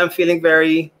I'm feeling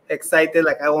very excited.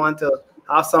 Like I want to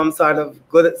have some sort of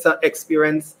good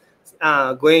experience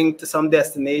going to some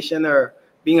destination, or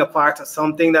being a part of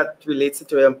something that relates to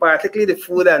tourism, particularly the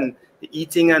food and the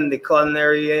eating and the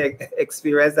culinary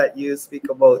experience that you speak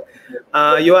about.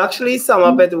 You actually sum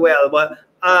up it well, but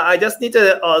I just need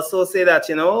to also say that,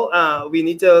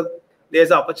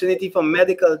 there's opportunity for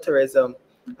medical tourism.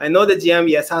 I know the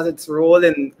GMBS has its role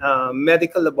in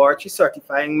medical laboratories,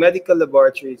 certifying medical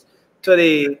laboratories to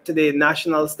the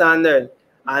national standard.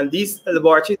 And these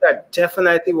laboratories are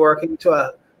definitely working to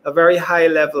a very high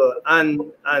level.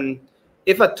 And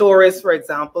if a tourist, for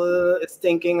example, is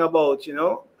thinking about,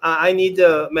 I need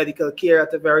medical care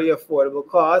at a very affordable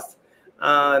cost,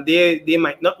 they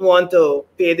might not want to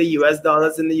pay the US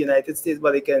dollars in the United States,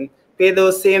 but they can pay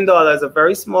those same dollars, a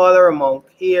very smaller amount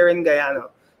here in Guyana.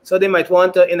 So they might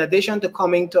want to, in addition to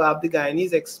coming to have the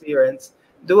Guyanese experience,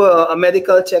 do a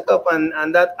medical checkup,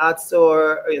 and that adds to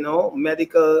our,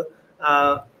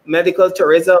 medical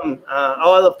tourism.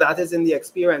 All of that is in the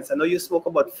experience. I know you spoke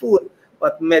about food,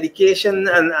 but medication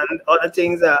and other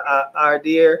things are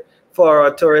there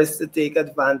for tourists to take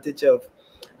advantage of.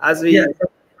 As we,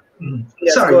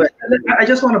 yes, sorry, I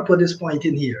just want to put this point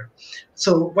in here.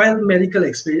 So while medical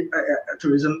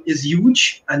tourism is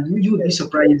huge, and you would be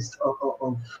surprised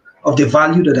of the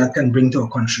value that can bring to a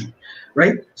country,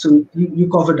 right? So you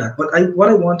covered that. But what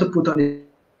I want to put on it.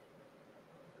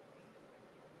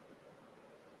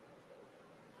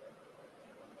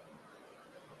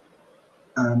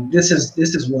 This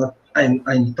is what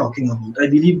I'm talking about. I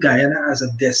believe Guyana as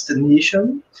a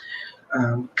destination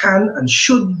can and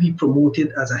should be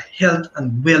promoted as a health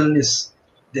and wellness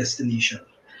destination,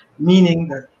 meaning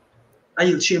that I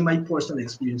will share my personal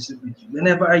experiences with you.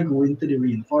 Whenever I go into the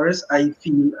rainforest, I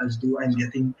feel as though I'm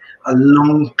getting a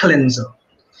lung cleanser.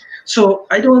 So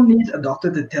I don't need a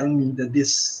doctor to tell me that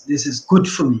this is good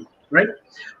for me, right?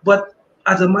 But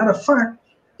as a matter of fact,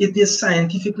 it is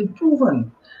scientifically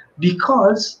proven.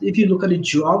 Because if you look at the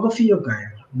geography of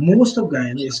Guyana, most of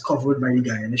Guyana is covered by the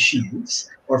Guyana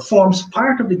Shields, or forms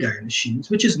part of the Guyana Shields,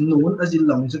 which is known as the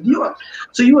lungs of the earth.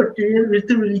 So you are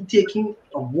literally taking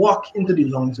a walk into the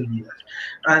lungs of the earth.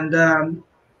 And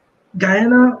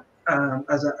Guyana,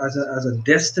 as a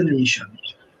destination,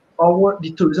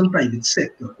 the tourism private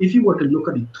sector, if you were to look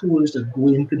at the tours that go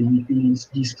into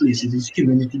these places, these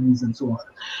communities and so on,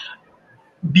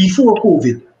 before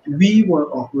COVID, we were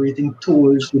operating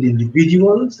tours with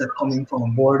individuals that coming from a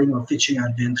boarding or fishing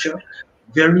adventure,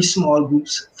 very small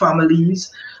groups,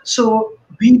 families. So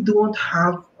we don't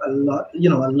have a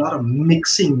lot of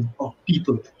mixing of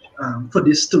people for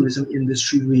this tourism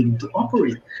industry really to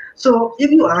operate. So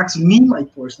if you ask me my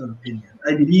personal opinion,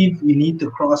 I believe we need to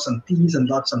cross some T's and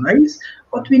dot some I's,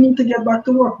 but we need to get back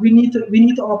to work. We need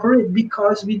to operate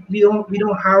because we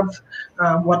don't have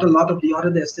what a lot of the other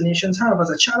destinations have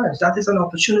as a challenge. That is an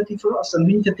opportunity for us, and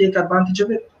we need to take advantage of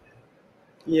it.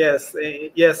 Yes,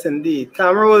 yes, indeed.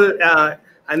 Kamrul,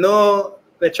 I know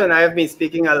Mitra and I have been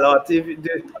speaking a lot.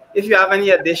 If you have any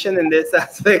addition in this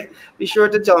aspect, be sure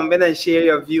to jump in and share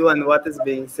your view on what is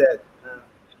being said.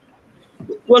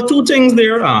 Well, two things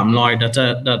there, Lloyd,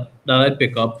 that I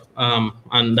pick up,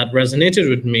 and that resonated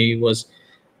with me was,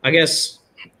 I guess,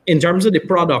 in terms of the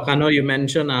product. I know you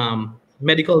mentioned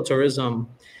medical tourism.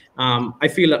 I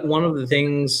feel that one of the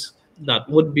things that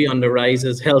would be on the rise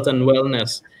is health and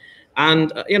wellness,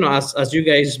 and as you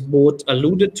guys both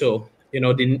alluded to,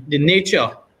 the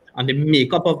nature and the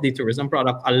makeup of the tourism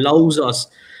product allows us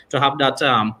to have that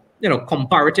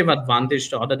comparative advantage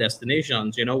to other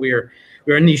destinations.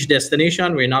 We're a niche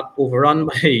destination. We're not overrun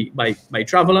by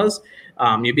travelers.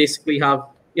 You basically have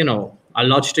a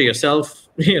lodge to yourself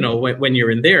when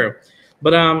you're in there.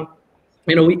 But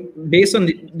we, based on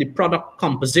the product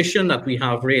composition that we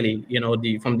have, really,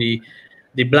 from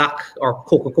the black or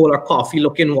Coca-Cola coffee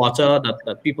looking water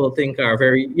that people think are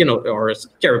very, or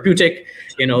therapeutic,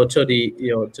 to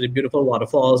the beautiful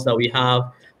waterfalls that we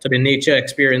have, to the nature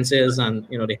experiences and,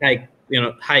 the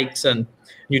hikes and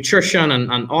nutrition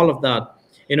and all of that.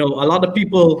 A lot of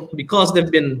people, because they've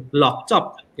been locked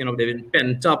up, they've been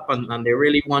pent up, and they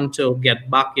really want to get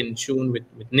back in tune with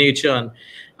nature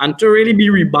and to really be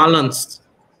rebalanced.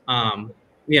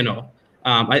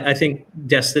 I think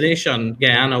destination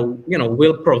Guyana,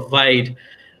 will provide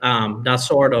that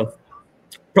sort of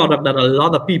product that a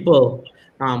lot of people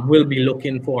will be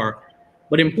looking for.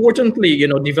 But importantly,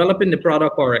 developing the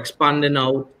product or expanding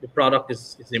out the product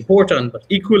is important. But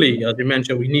equally, as you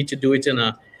mentioned, we need to do it in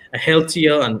a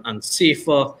healthier and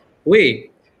safer way.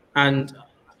 And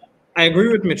I agree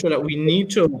with Mitra that we need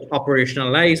to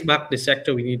operationalize back the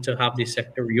sector. We need to have the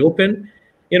sector reopen,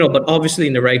 but obviously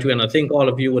in the right way. And I think all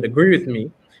of you would agree with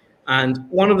me. And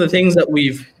one of the things that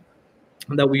we've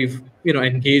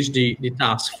engaged the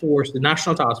task force, the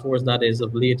national task force that is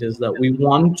of late, is that we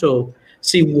want to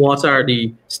see what are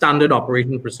the standard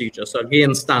operating procedures. So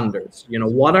again, standards.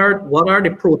 What are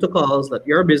the protocols that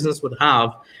your business would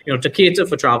have, to cater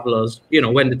for travelers,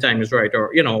 when the time is right,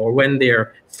 or when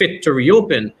they're fit to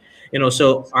reopen.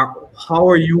 So how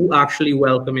are you actually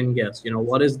welcoming guests?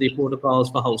 What is the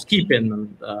protocols for housekeeping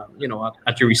and,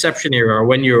 at your reception area, or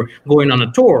when you're going on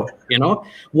a tour?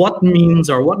 What means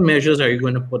or what measures are you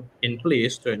going to put in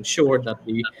place to ensure that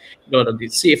that the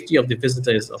safety of the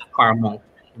visitor is of paramount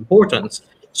importance?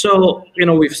 So,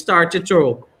 we've started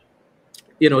to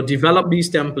develop these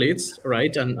templates,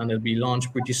 right? And it'll be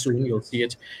launched pretty soon. You'll see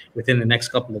it within the next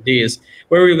couple of days,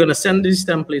 where we're going to send these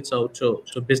templates out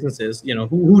to businesses,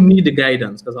 who need the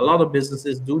guidance, because a lot of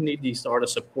businesses do need the sort of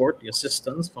support, the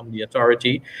assistance from the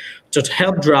authority to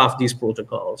help draft these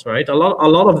protocols, right? A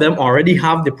lot of them already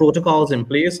have the protocols in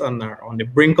place and are on the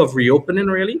brink of reopening,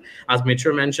 really, as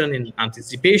Mitra mentioned, in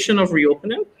anticipation of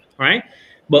reopening, right?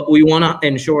 But we want to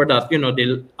ensure that,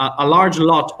 a large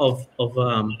lot of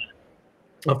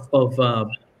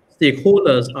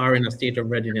stakeholders are in a state of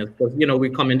readiness, because we're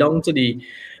coming down to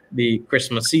the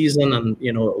Christmas season, and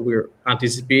we're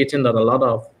anticipating that a lot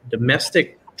of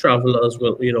domestic travelers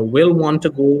will want to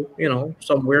go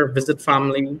somewhere, visit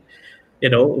family,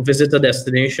 visit a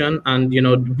destination, and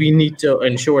we need to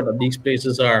ensure that these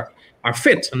places are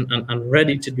fit and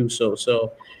ready to do so.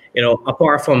 So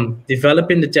apart from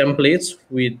developing the templates,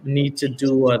 we need to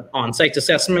do an on-site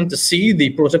assessment to see the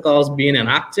protocols being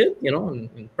enacted,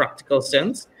 in practical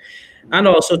sense, and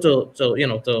also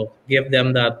to give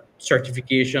them that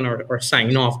certification or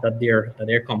sign off that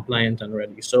they're compliant and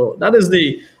ready. So that is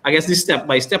the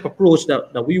step-by-step approach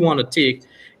that we want to take,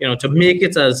 to make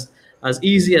it as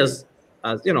easy as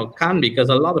can be, because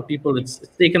a lot of people, it's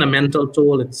taken a mental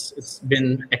toll. It's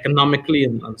been economically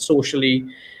and socially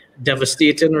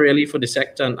devastating, really, for the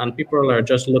sector, and people are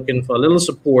just looking for a little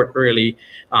support, really,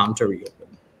 to reopen.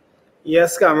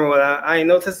 Yes, Kamrul, I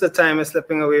noticed the time is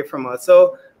slipping away from us.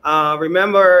 So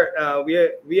remember,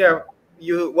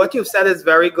 what you've said is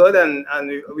very good, and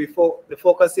the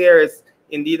focus here is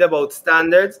indeed about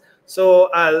standards. So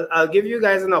I'll give you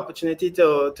guys an opportunity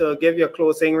to give your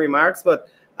closing remarks, but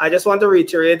I just want to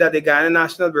reiterate that the Guyana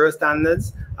National Bureau of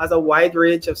Standards has a wide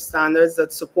range of standards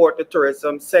that support the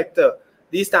tourism sector.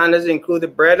 These standards include the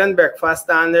bread and breakfast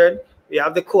standard. We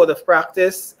have the code of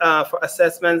practice for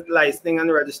assessment, licensing,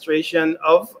 and registration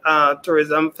of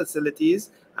tourism facilities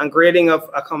and grading of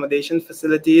accommodation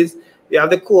facilities. We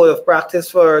have the code of practice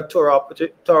for tour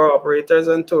operators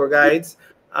and tour guides.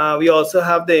 We also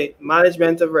have the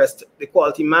management of the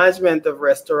quality management of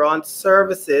restaurant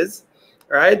services.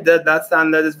 Right, that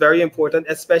standard is very important,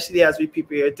 especially as we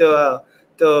prepare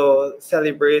to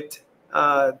celebrate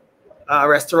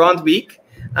Restaurant Week.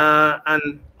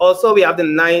 And also we have the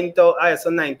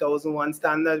ISO 9001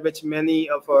 standard, which many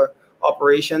of our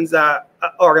operations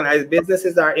organized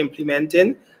businesses are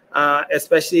implementing,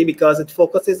 especially because it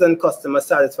focuses on customer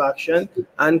satisfaction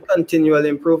and continual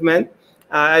improvement.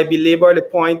 I belabor the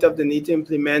point of the need to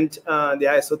implement the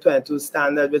ISO 22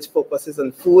 standard, which focuses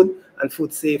on food and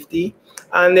food safety.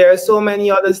 And there are so many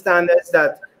other standards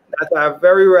that are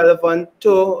very relevant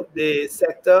to the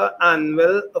sector and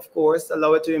will, of course,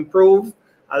 allow it to improve,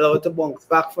 allow it to bounce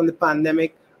back from the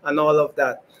pandemic and all of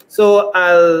that. So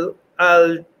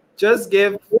I'll just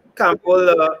give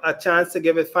Kamrul a chance to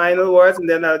give his final words, and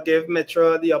then I'll give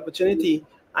Mitra the opportunity.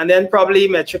 And then probably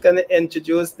Mitra can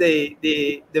introduce the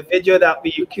video that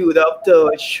we queued up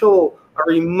to show or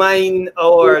remind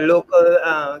our local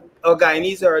our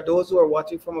Guyanese or those who are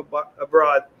watching from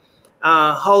abroad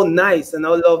how nice and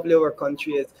how lovely our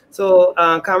country is. So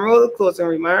Kamrul, closing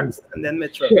remarks, and then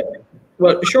Mitra. Yeah.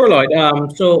 Well, sure, Lloyd.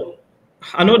 So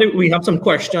I know that we have some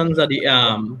questions at the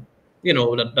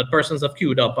that persons have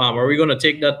queued up. Are we going to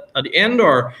take that at the end,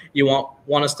 or you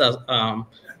want us to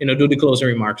do the closing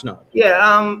remarks now? Yeah,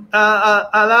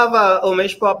 I'll have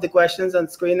Umesh pop the questions on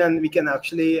screen, and we can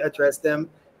actually address them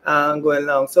going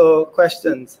along. So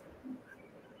questions.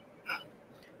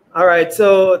 All right,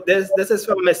 so this is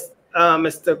from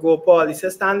Mr. Gopal. He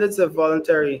says standards are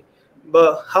voluntary,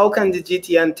 but how can the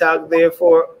GT and TAG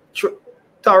therefore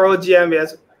thorough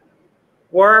GMBS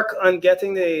work on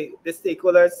getting the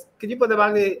stakeholders? Could you put the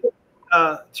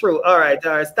back true? All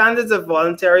right, standards are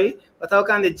voluntary, but how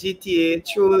can the GTA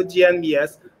through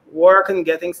GNBS work on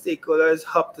getting stakeholders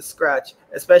up to scratch,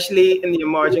 especially in the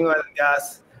emerging oil and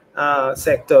gas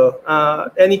sector?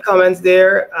 Any comments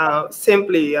there?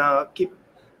 Simply keep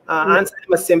answer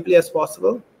them as simply as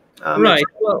possible. Right.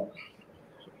 Well,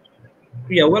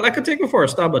 yeah. Well, I could take a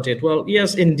first stab at it. Well,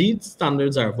 yes, indeed,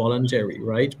 standards are voluntary,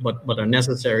 right? But are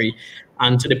necessary.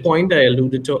 And to the point I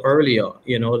alluded to earlier,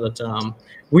 that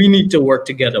we need to work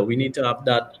together. We need to have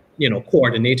that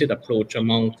coordinated approach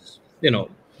amongst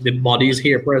the bodies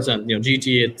here present,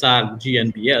 GTA, TAG,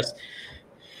 GNBS,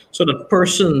 so that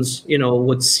persons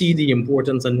would see the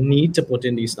importance and need to put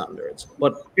in these standards.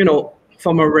 But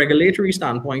from a regulatory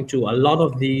standpoint too, a lot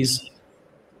of these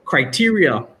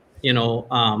criteria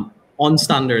on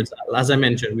standards, as I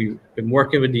mentioned, we've been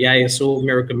working with the ISO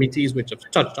mirror committees, which have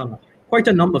touched on quite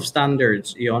a number of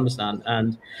standards, you understand,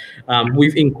 and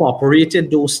we've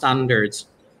incorporated those standards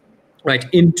right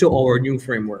into our new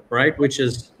framework, right, which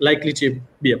is likely to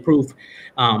be approved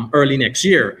early next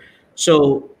year.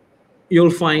 So you'll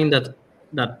find that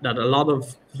a lot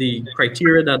of the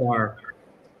criteria that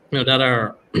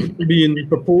are being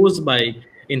proposed by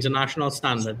international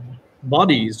standard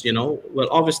bodies, well,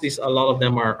 obviously a lot of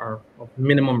them are of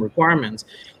minimum requirements,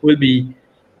 will be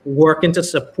working to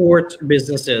support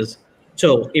businesses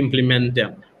to implement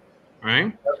them,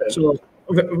 right? Okay.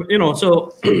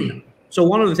 So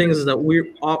one of the things is that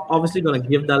we're obviously going to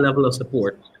give that level of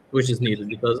support which is needed,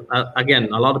 because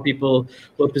again, a lot of people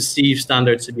will perceive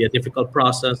standards to be a difficult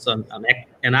process, and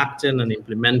enacting and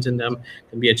implementing them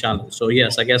can be a challenge. So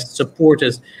yes, I guess support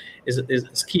is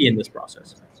key in this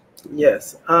process.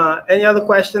 Yes. Any other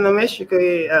question, Umesh? You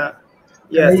could,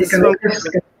 yes.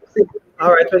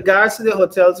 All right. With regards to the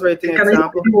hotels rating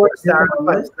example, 4-star,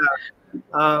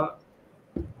 5-star,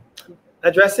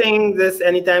 addressing this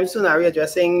anytime soon? Are we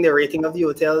addressing the rating of the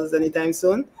hotels anytime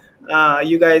soon?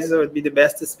 You guys would be the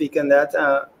best to speak on that.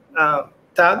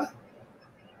 TAG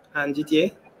and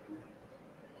GTA.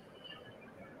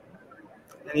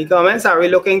 Any comments? Are we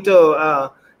looking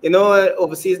to,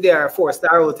 overseas there are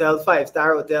 4-star hotels,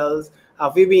 5-star hotels.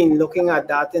 Have we been looking at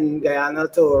that in Guyana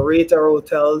to rate our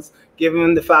hotels,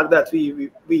 given the fact that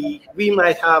we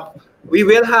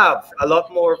will have a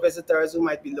lot more visitors who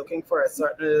might be looking for a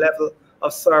certain level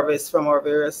of service from our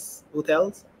various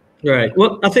hotels? Right.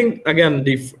 Well, I think again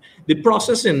the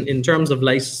process in terms of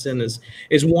licensing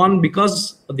is one,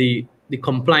 because the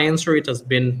compliance rate has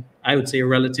been, I would say,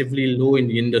 relatively low in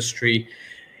the industry.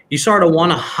 you sort of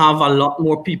want to have a lot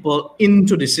more people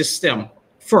into the system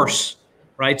first,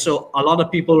 right? So a lot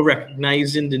of people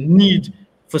recognizing the need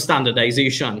for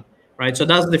standardization, right? So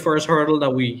that's the first hurdle that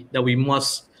we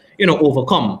must,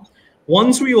 overcome.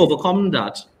 Once we overcome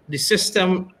that, the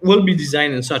system will be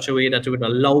designed in such a way that it would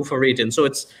allow for rating. So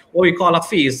it's what we call a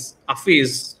phase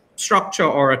structure,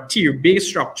 or a tier-based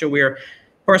structure, where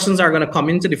persons are going to come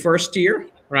into the first tier,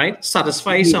 right?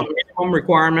 Satisfy some minimum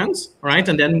requirements, right?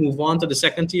 And then move on to the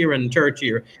second tier and third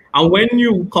tier. And when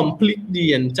you complete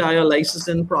the entire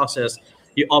licensing process,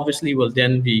 you obviously will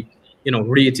then be,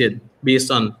 rated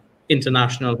based on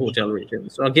international hotel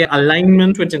ratings. So again,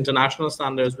 alignment with international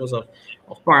standards was of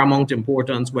paramount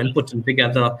importance when putting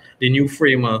together the new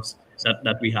frameworks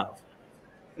that we have.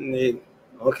 Indeed.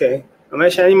 Okay.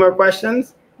 Amish, any more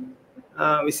questions?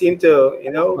 We seem to,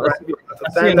 run out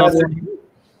of time.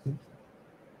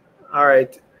 All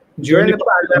right. During the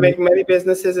pandemic, many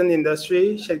businesses in the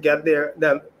industry should get their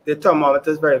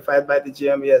thermometers verified by the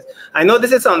GNBS. I know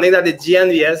this is something that the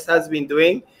GNBS has been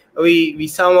doing. We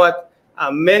somewhat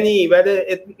many, whether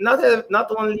it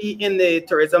not only in the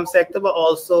tourism sector, but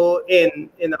also in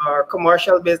our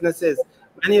commercial businesses,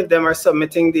 many of them are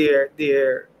submitting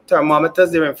their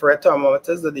thermometers, their infrared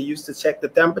thermometers that they use to check the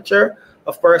temperature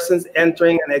of persons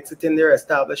entering and exiting their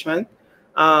establishment.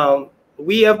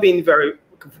 We have been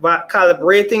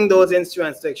calibrating those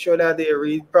instruments to ensure that they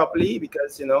read properly,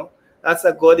 because that's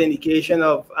a good indication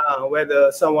of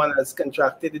whether someone has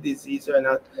contracted the disease or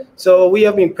not. So we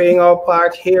have been playing our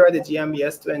part here at the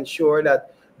GNBS to ensure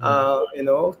that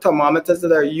thermometers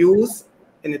that are used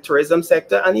in the tourism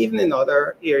sector and even in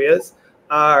other areas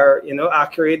are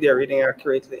accurate. They're reading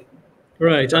accurately.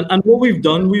 Right, and what we've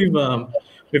done,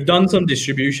 we've done some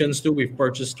distributions too. We've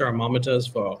purchased thermometers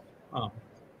for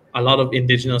a lot of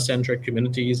indigenous-centric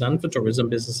communities and for tourism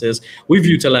businesses.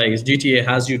 GTA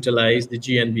has utilized the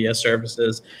GNBS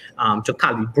services to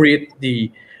calibrate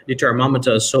the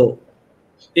thermometers. So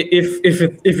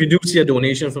if you do see a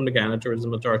donation from the Guyana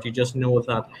Tourism Authority, just know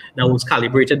that was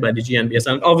calibrated by the GNBS,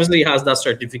 and obviously has that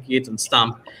certificate and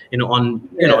stamp,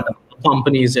 that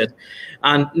accompanies it.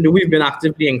 And we've been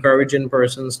actively encouraging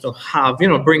persons to have,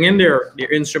 bring in their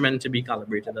instrument to be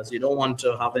calibrated, as you don't want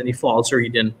to have any false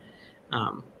reading.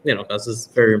 Because it's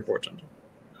very important.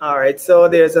 All right. So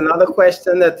there's another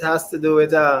question that has to do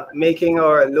with making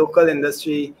our local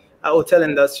industry, hotel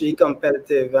industry,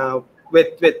 competitive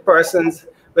with persons,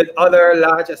 with other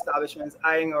large establishments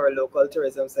eyeing our local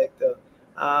tourism sector.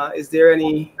 Is there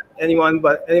anyone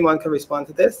can respond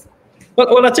to this?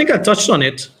 Well, I think I touched on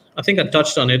it.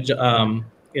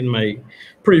 In my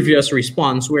previous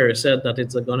response, where I said that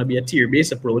it's going to be a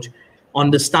tier-based approach,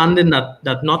 understanding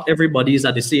that not everybody is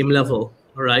at the same level,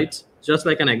 right? Just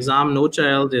like an exam, no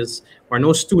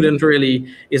student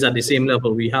really is at the same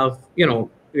level. We have, we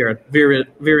are at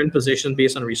varying positions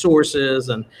based on resources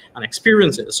and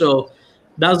experiences. So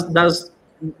that's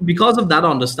because of that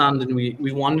understanding,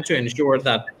 we wanted to ensure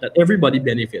that everybody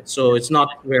benefits. So it's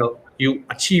not, you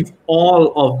achieve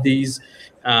all of these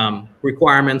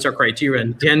requirements or criteria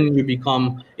and then you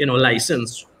become,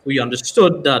 licensed. We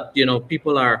understood that,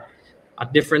 people are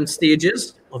at different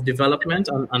stages of development,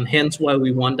 and hence why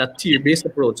we want that tier-based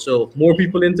approach. So more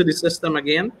people into the system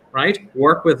again, right?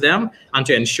 Work with them and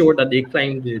to ensure that they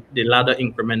climb the ladder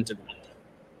incrementally.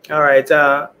 All right.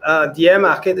 DM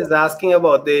Market is asking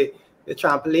about the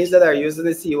trampolines that are used in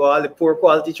the seawall, the poor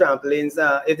quality trampolines,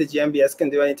 if the GNBS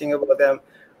can do anything about them.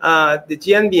 The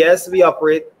GNBS, we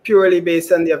operate purely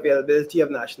based on the availability of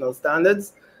national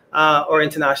standards or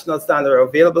international standard or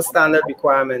available standard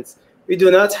requirements. We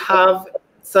do not have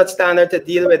such standard to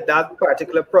deal with that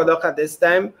particular product at this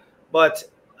time, but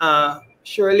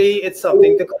surely it's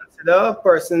something to consider.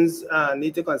 Persons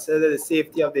need to consider the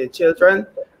safety of their children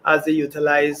as they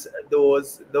utilize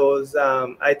those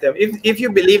items. If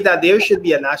you believe that there should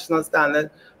be a national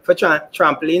standard for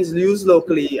trampolines used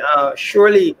locally,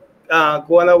 surely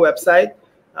go on our website,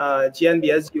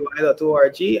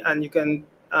 gnbsui.org, and you can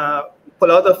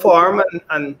pull out a form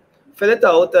and fill it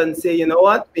out and say, you know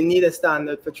what, we need a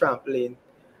standard for trampoline.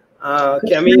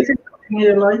 Can we?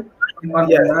 Yes. And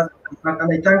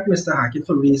I thank Mr. Hackett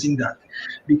for raising that,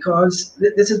 because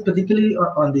this is particularly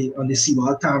on the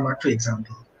seawall tarmac, for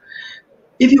example.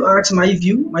 If you ask my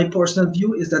view, my personal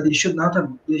view is that they should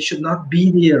not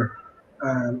be there,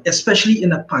 especially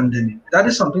in a pandemic. That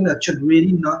is something that should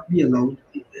really not be allowed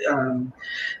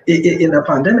in a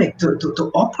pandemic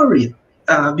to operate,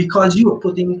 because you are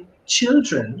putting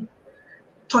children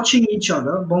touching each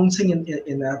other, bouncing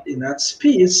in that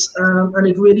space, and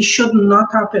it really should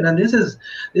not happen. And this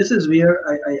is where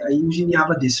I usually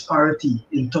have a disparity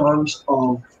in terms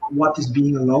of what is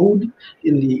being allowed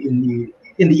in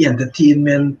the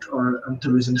entertainment or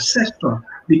tourism sector,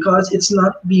 because it's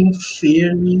not being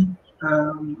fairly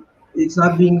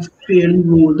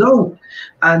rolled out.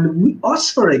 And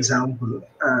us, for example,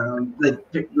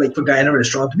 like for Guyana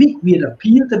Restaurant, we had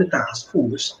appealed to the task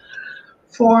force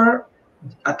for,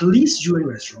 at least during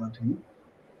Restaurant Week,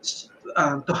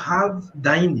 to have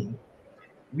dining.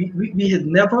 We had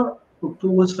never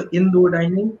proposed for indoor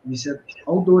dining. We said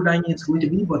outdoor dining is going to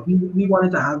be, but we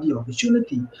wanted to have the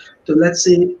opportunity to, let's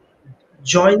say,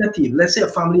 join a table. Let's say a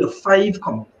family of 5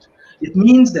 come out. It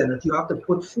means then that you have to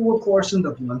put 4 portions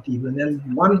at one table, and then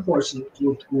 1 portion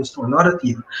goes to another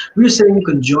table. We're saying you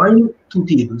can join 2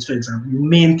 tables, for example. You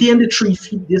maintain the 3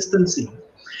 feet distancing,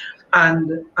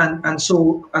 and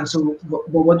so but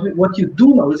what you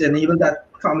do now is enable that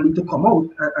family to come out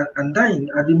and dine.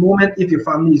 At the moment, if your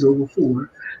family is over 4,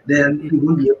 then you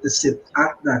won't be able to sit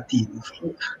at that table.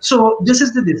 So this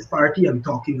is the disparity I'm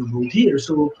talking about here.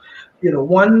 So, you know,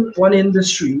 one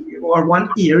industry or one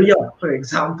area, for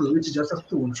example, which is just a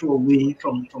stone throw away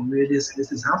from where this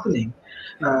is happening,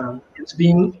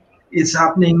 it's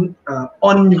happening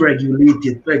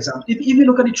unregulated. For example, if you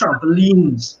look at the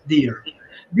trampolines there,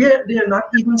 they're not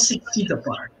even 6 feet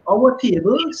apart. Our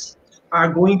tables are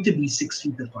going to be 6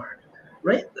 feet apart,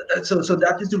 right? So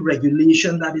that is the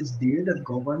regulation that is there that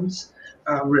governs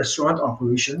restaurant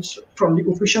operations from the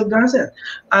official gazette.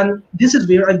 And this is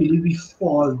where I believe we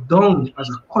fall down as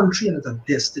a country and as a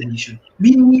destination.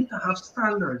 We need to have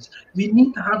standards. We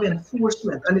need to have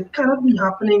enforcement, and it cannot be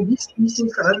happening. These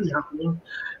things cannot be happening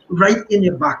right in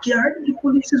your backyard. The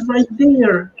police is right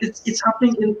there. It's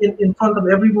happening in front of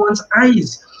everyone's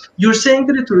eyes. You're saying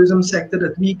to the tourism sector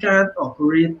that we can't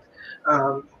operate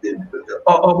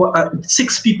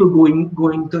 6 people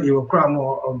going to Iroquois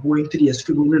or going to the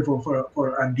Essequibo River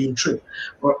for a day trip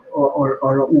or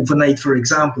overnight, for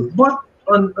example. But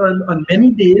on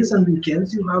many days and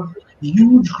weekends, you have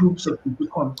huge groups of people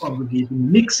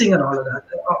congregating, mixing and all of that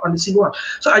on the same one.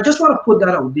 So I just want to put that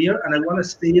out there, and I want to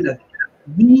say that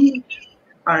we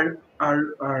are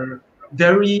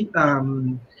very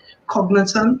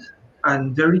cognizant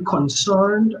and very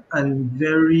concerned and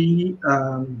very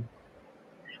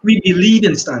we believe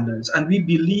in standards, and we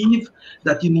believe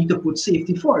that you need to put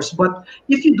safety first. But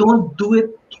if you don't do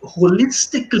it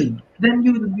holistically, then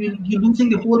you're losing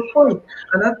the whole point.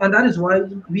 And that is why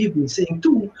we've been saying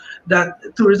too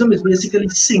that tourism is basically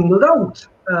singled out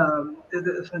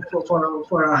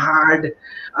for a hard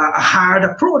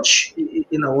approach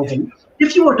in our view.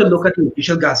 If you were to look at the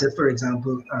official gazette, for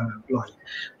example, Lloyd,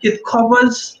 it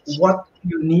covers what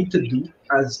you need to do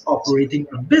as operating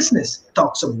a business. It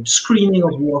talks about screening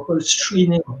of workers,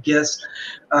 screening of guests,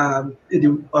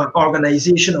 the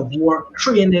organization of work,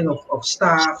 training of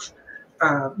staff,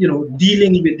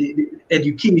 dealing with the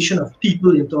education of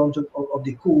people in terms of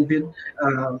the COVID,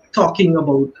 talking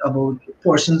about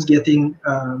persons getting,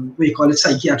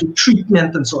 psychiatric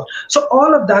treatment and so on. So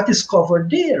all of that is covered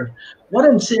there. What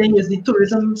I'm saying is the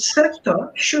tourism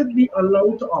sector should be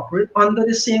allowed to operate under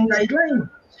the same guideline.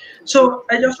 So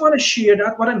I just want to share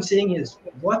that. What I'm saying is,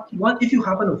 what if you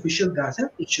have an official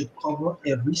gazette, it should cover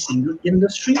every single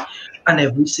industry and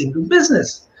every single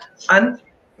business, and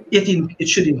it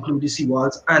should include the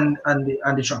seawalls and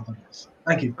the trampolines.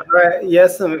 Thank you. Right.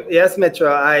 Yes,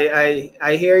 Mitra.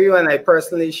 I hear you, and I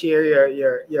personally share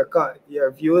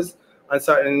your views on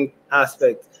certain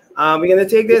aspects. We're going to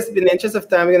take this, in the interest of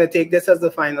time, we're going to take this as the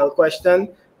final question,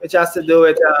 which has to do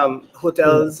with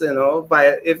hotels.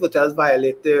 If hotels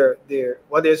violate their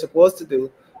what they're supposed to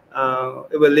do,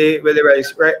 will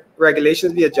the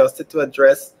regulations be adjusted to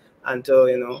address and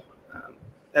to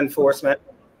enforcement?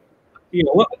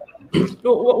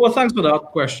 Well, thanks for that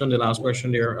question, the last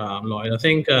question there, Lloyd. I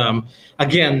think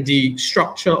again, the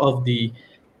structure of the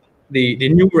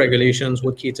new regulations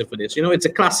would cater for this. It's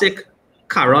a classic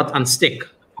carrot and stick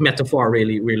metaphor,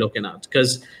 really, we're looking at,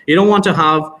 because you don't want to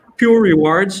have pure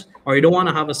rewards, or you don't want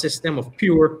to have a system of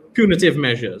pure punitive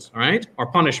measures, right, or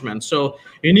punishment. So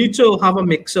you need to have a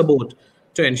mix of both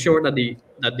to ensure that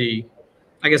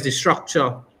the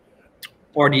structure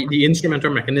or the instrument or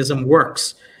mechanism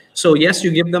works. So yes, you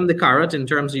give them the carrot in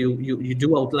terms of you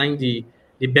do outline the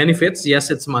benefits. Yes,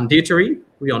 it's mandatory.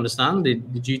 We understand the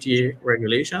GTA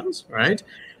regulations, right?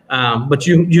 But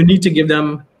you need to give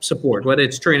them support, whether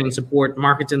it's training support,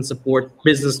 marketing support,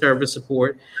 business service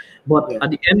support. But at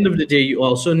the end of the day, you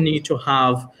also need to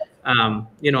have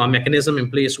a mechanism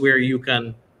in place where you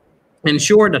can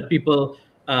ensure that people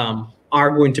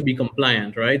are going to be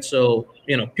compliant, right? So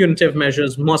punitive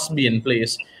measures must be in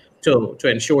place to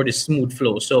ensure the smooth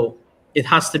flow. So it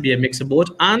has to be a mix of both,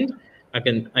 and I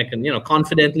can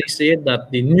confidently say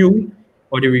that the new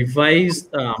or the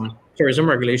revised tourism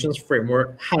regulations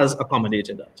framework has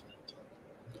accommodated that.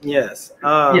 Yes.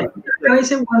 Yeah. Can I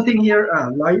say one thing here,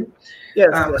 Lloyd?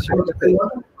 Yes. I Yes. Sure.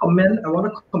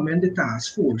 want to commend the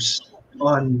task force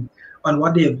on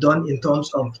what they have done in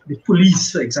terms of the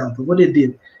police, for example. What they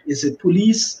did is the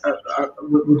police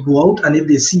would go out, and if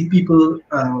they see people,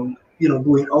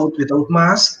 going out without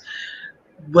masks,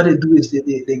 what they do is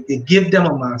they give them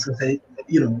a mask and say,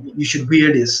 you should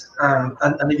wear this.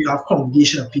 And if you have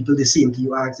congregation of people, the same thing,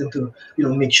 you ask them to,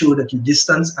 make sure that you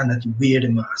distance and that you wear the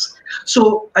mask.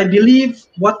 So I believe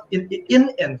what in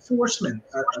enforcement,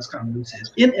 as Kamrul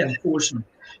says, in enforcement,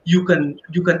 you can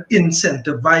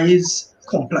incentivize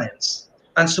compliance.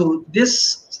 And so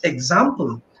this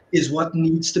example is what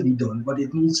needs to be done, but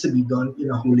it needs to be done in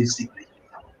a holistic way.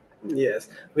 Yes,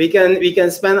 we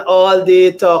can spend all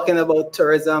day talking about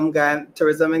tourism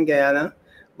in Guyana,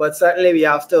 but certainly we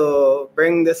have to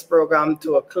bring this program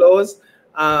to a close.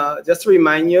 Just to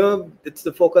remind you,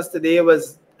 the focus today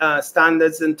was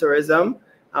standards in tourism,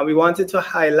 and we wanted to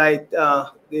highlight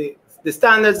the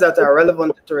standards that are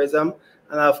relevant to tourism,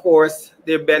 and of course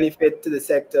their benefit to the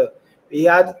sector. We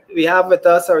had with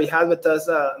us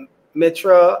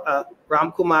Mitra.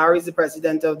 Ramkumar is the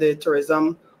president of the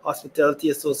Tourism Hospitality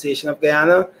Association of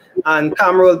Guyana, and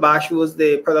Kamrul Baksh, who is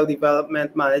the product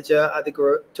development manager at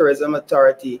the Tourism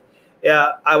Authority.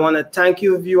 Yeah, I want to thank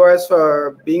you, viewers,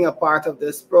 for being a part of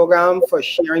this program, for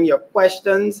sharing your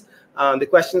questions. The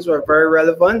questions were very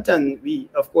relevant, and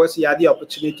of course, we had the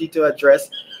opportunity to address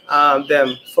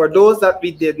them. For those that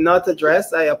we did not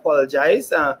address, I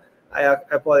apologize. I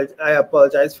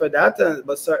apologize for that,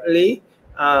 but certainly,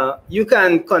 you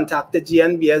can contact the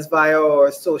GNBS via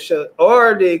our social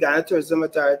or the Guyana Tourism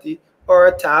Authority or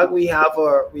a tag. We have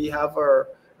our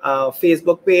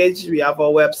Facebook page, we have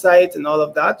our website, and all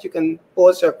of that. You can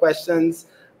post your questions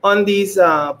on these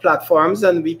platforms,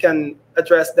 and we can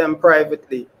address them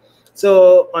privately.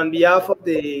 So, on behalf of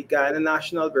the Guyana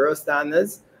National Bureau of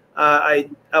Standards, I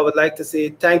would like to say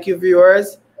thank you,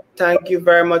 viewers. Thank you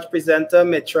very much, presenters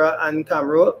Mitra and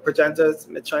Kamrul,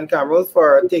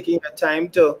 for taking the time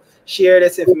to share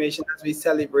this information as we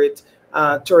celebrate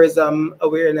Tourism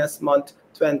Awareness Month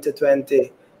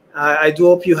 2020. I do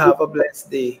hope you have a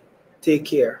blessed day. Take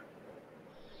care.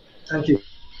 Thank you.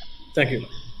 Thank you.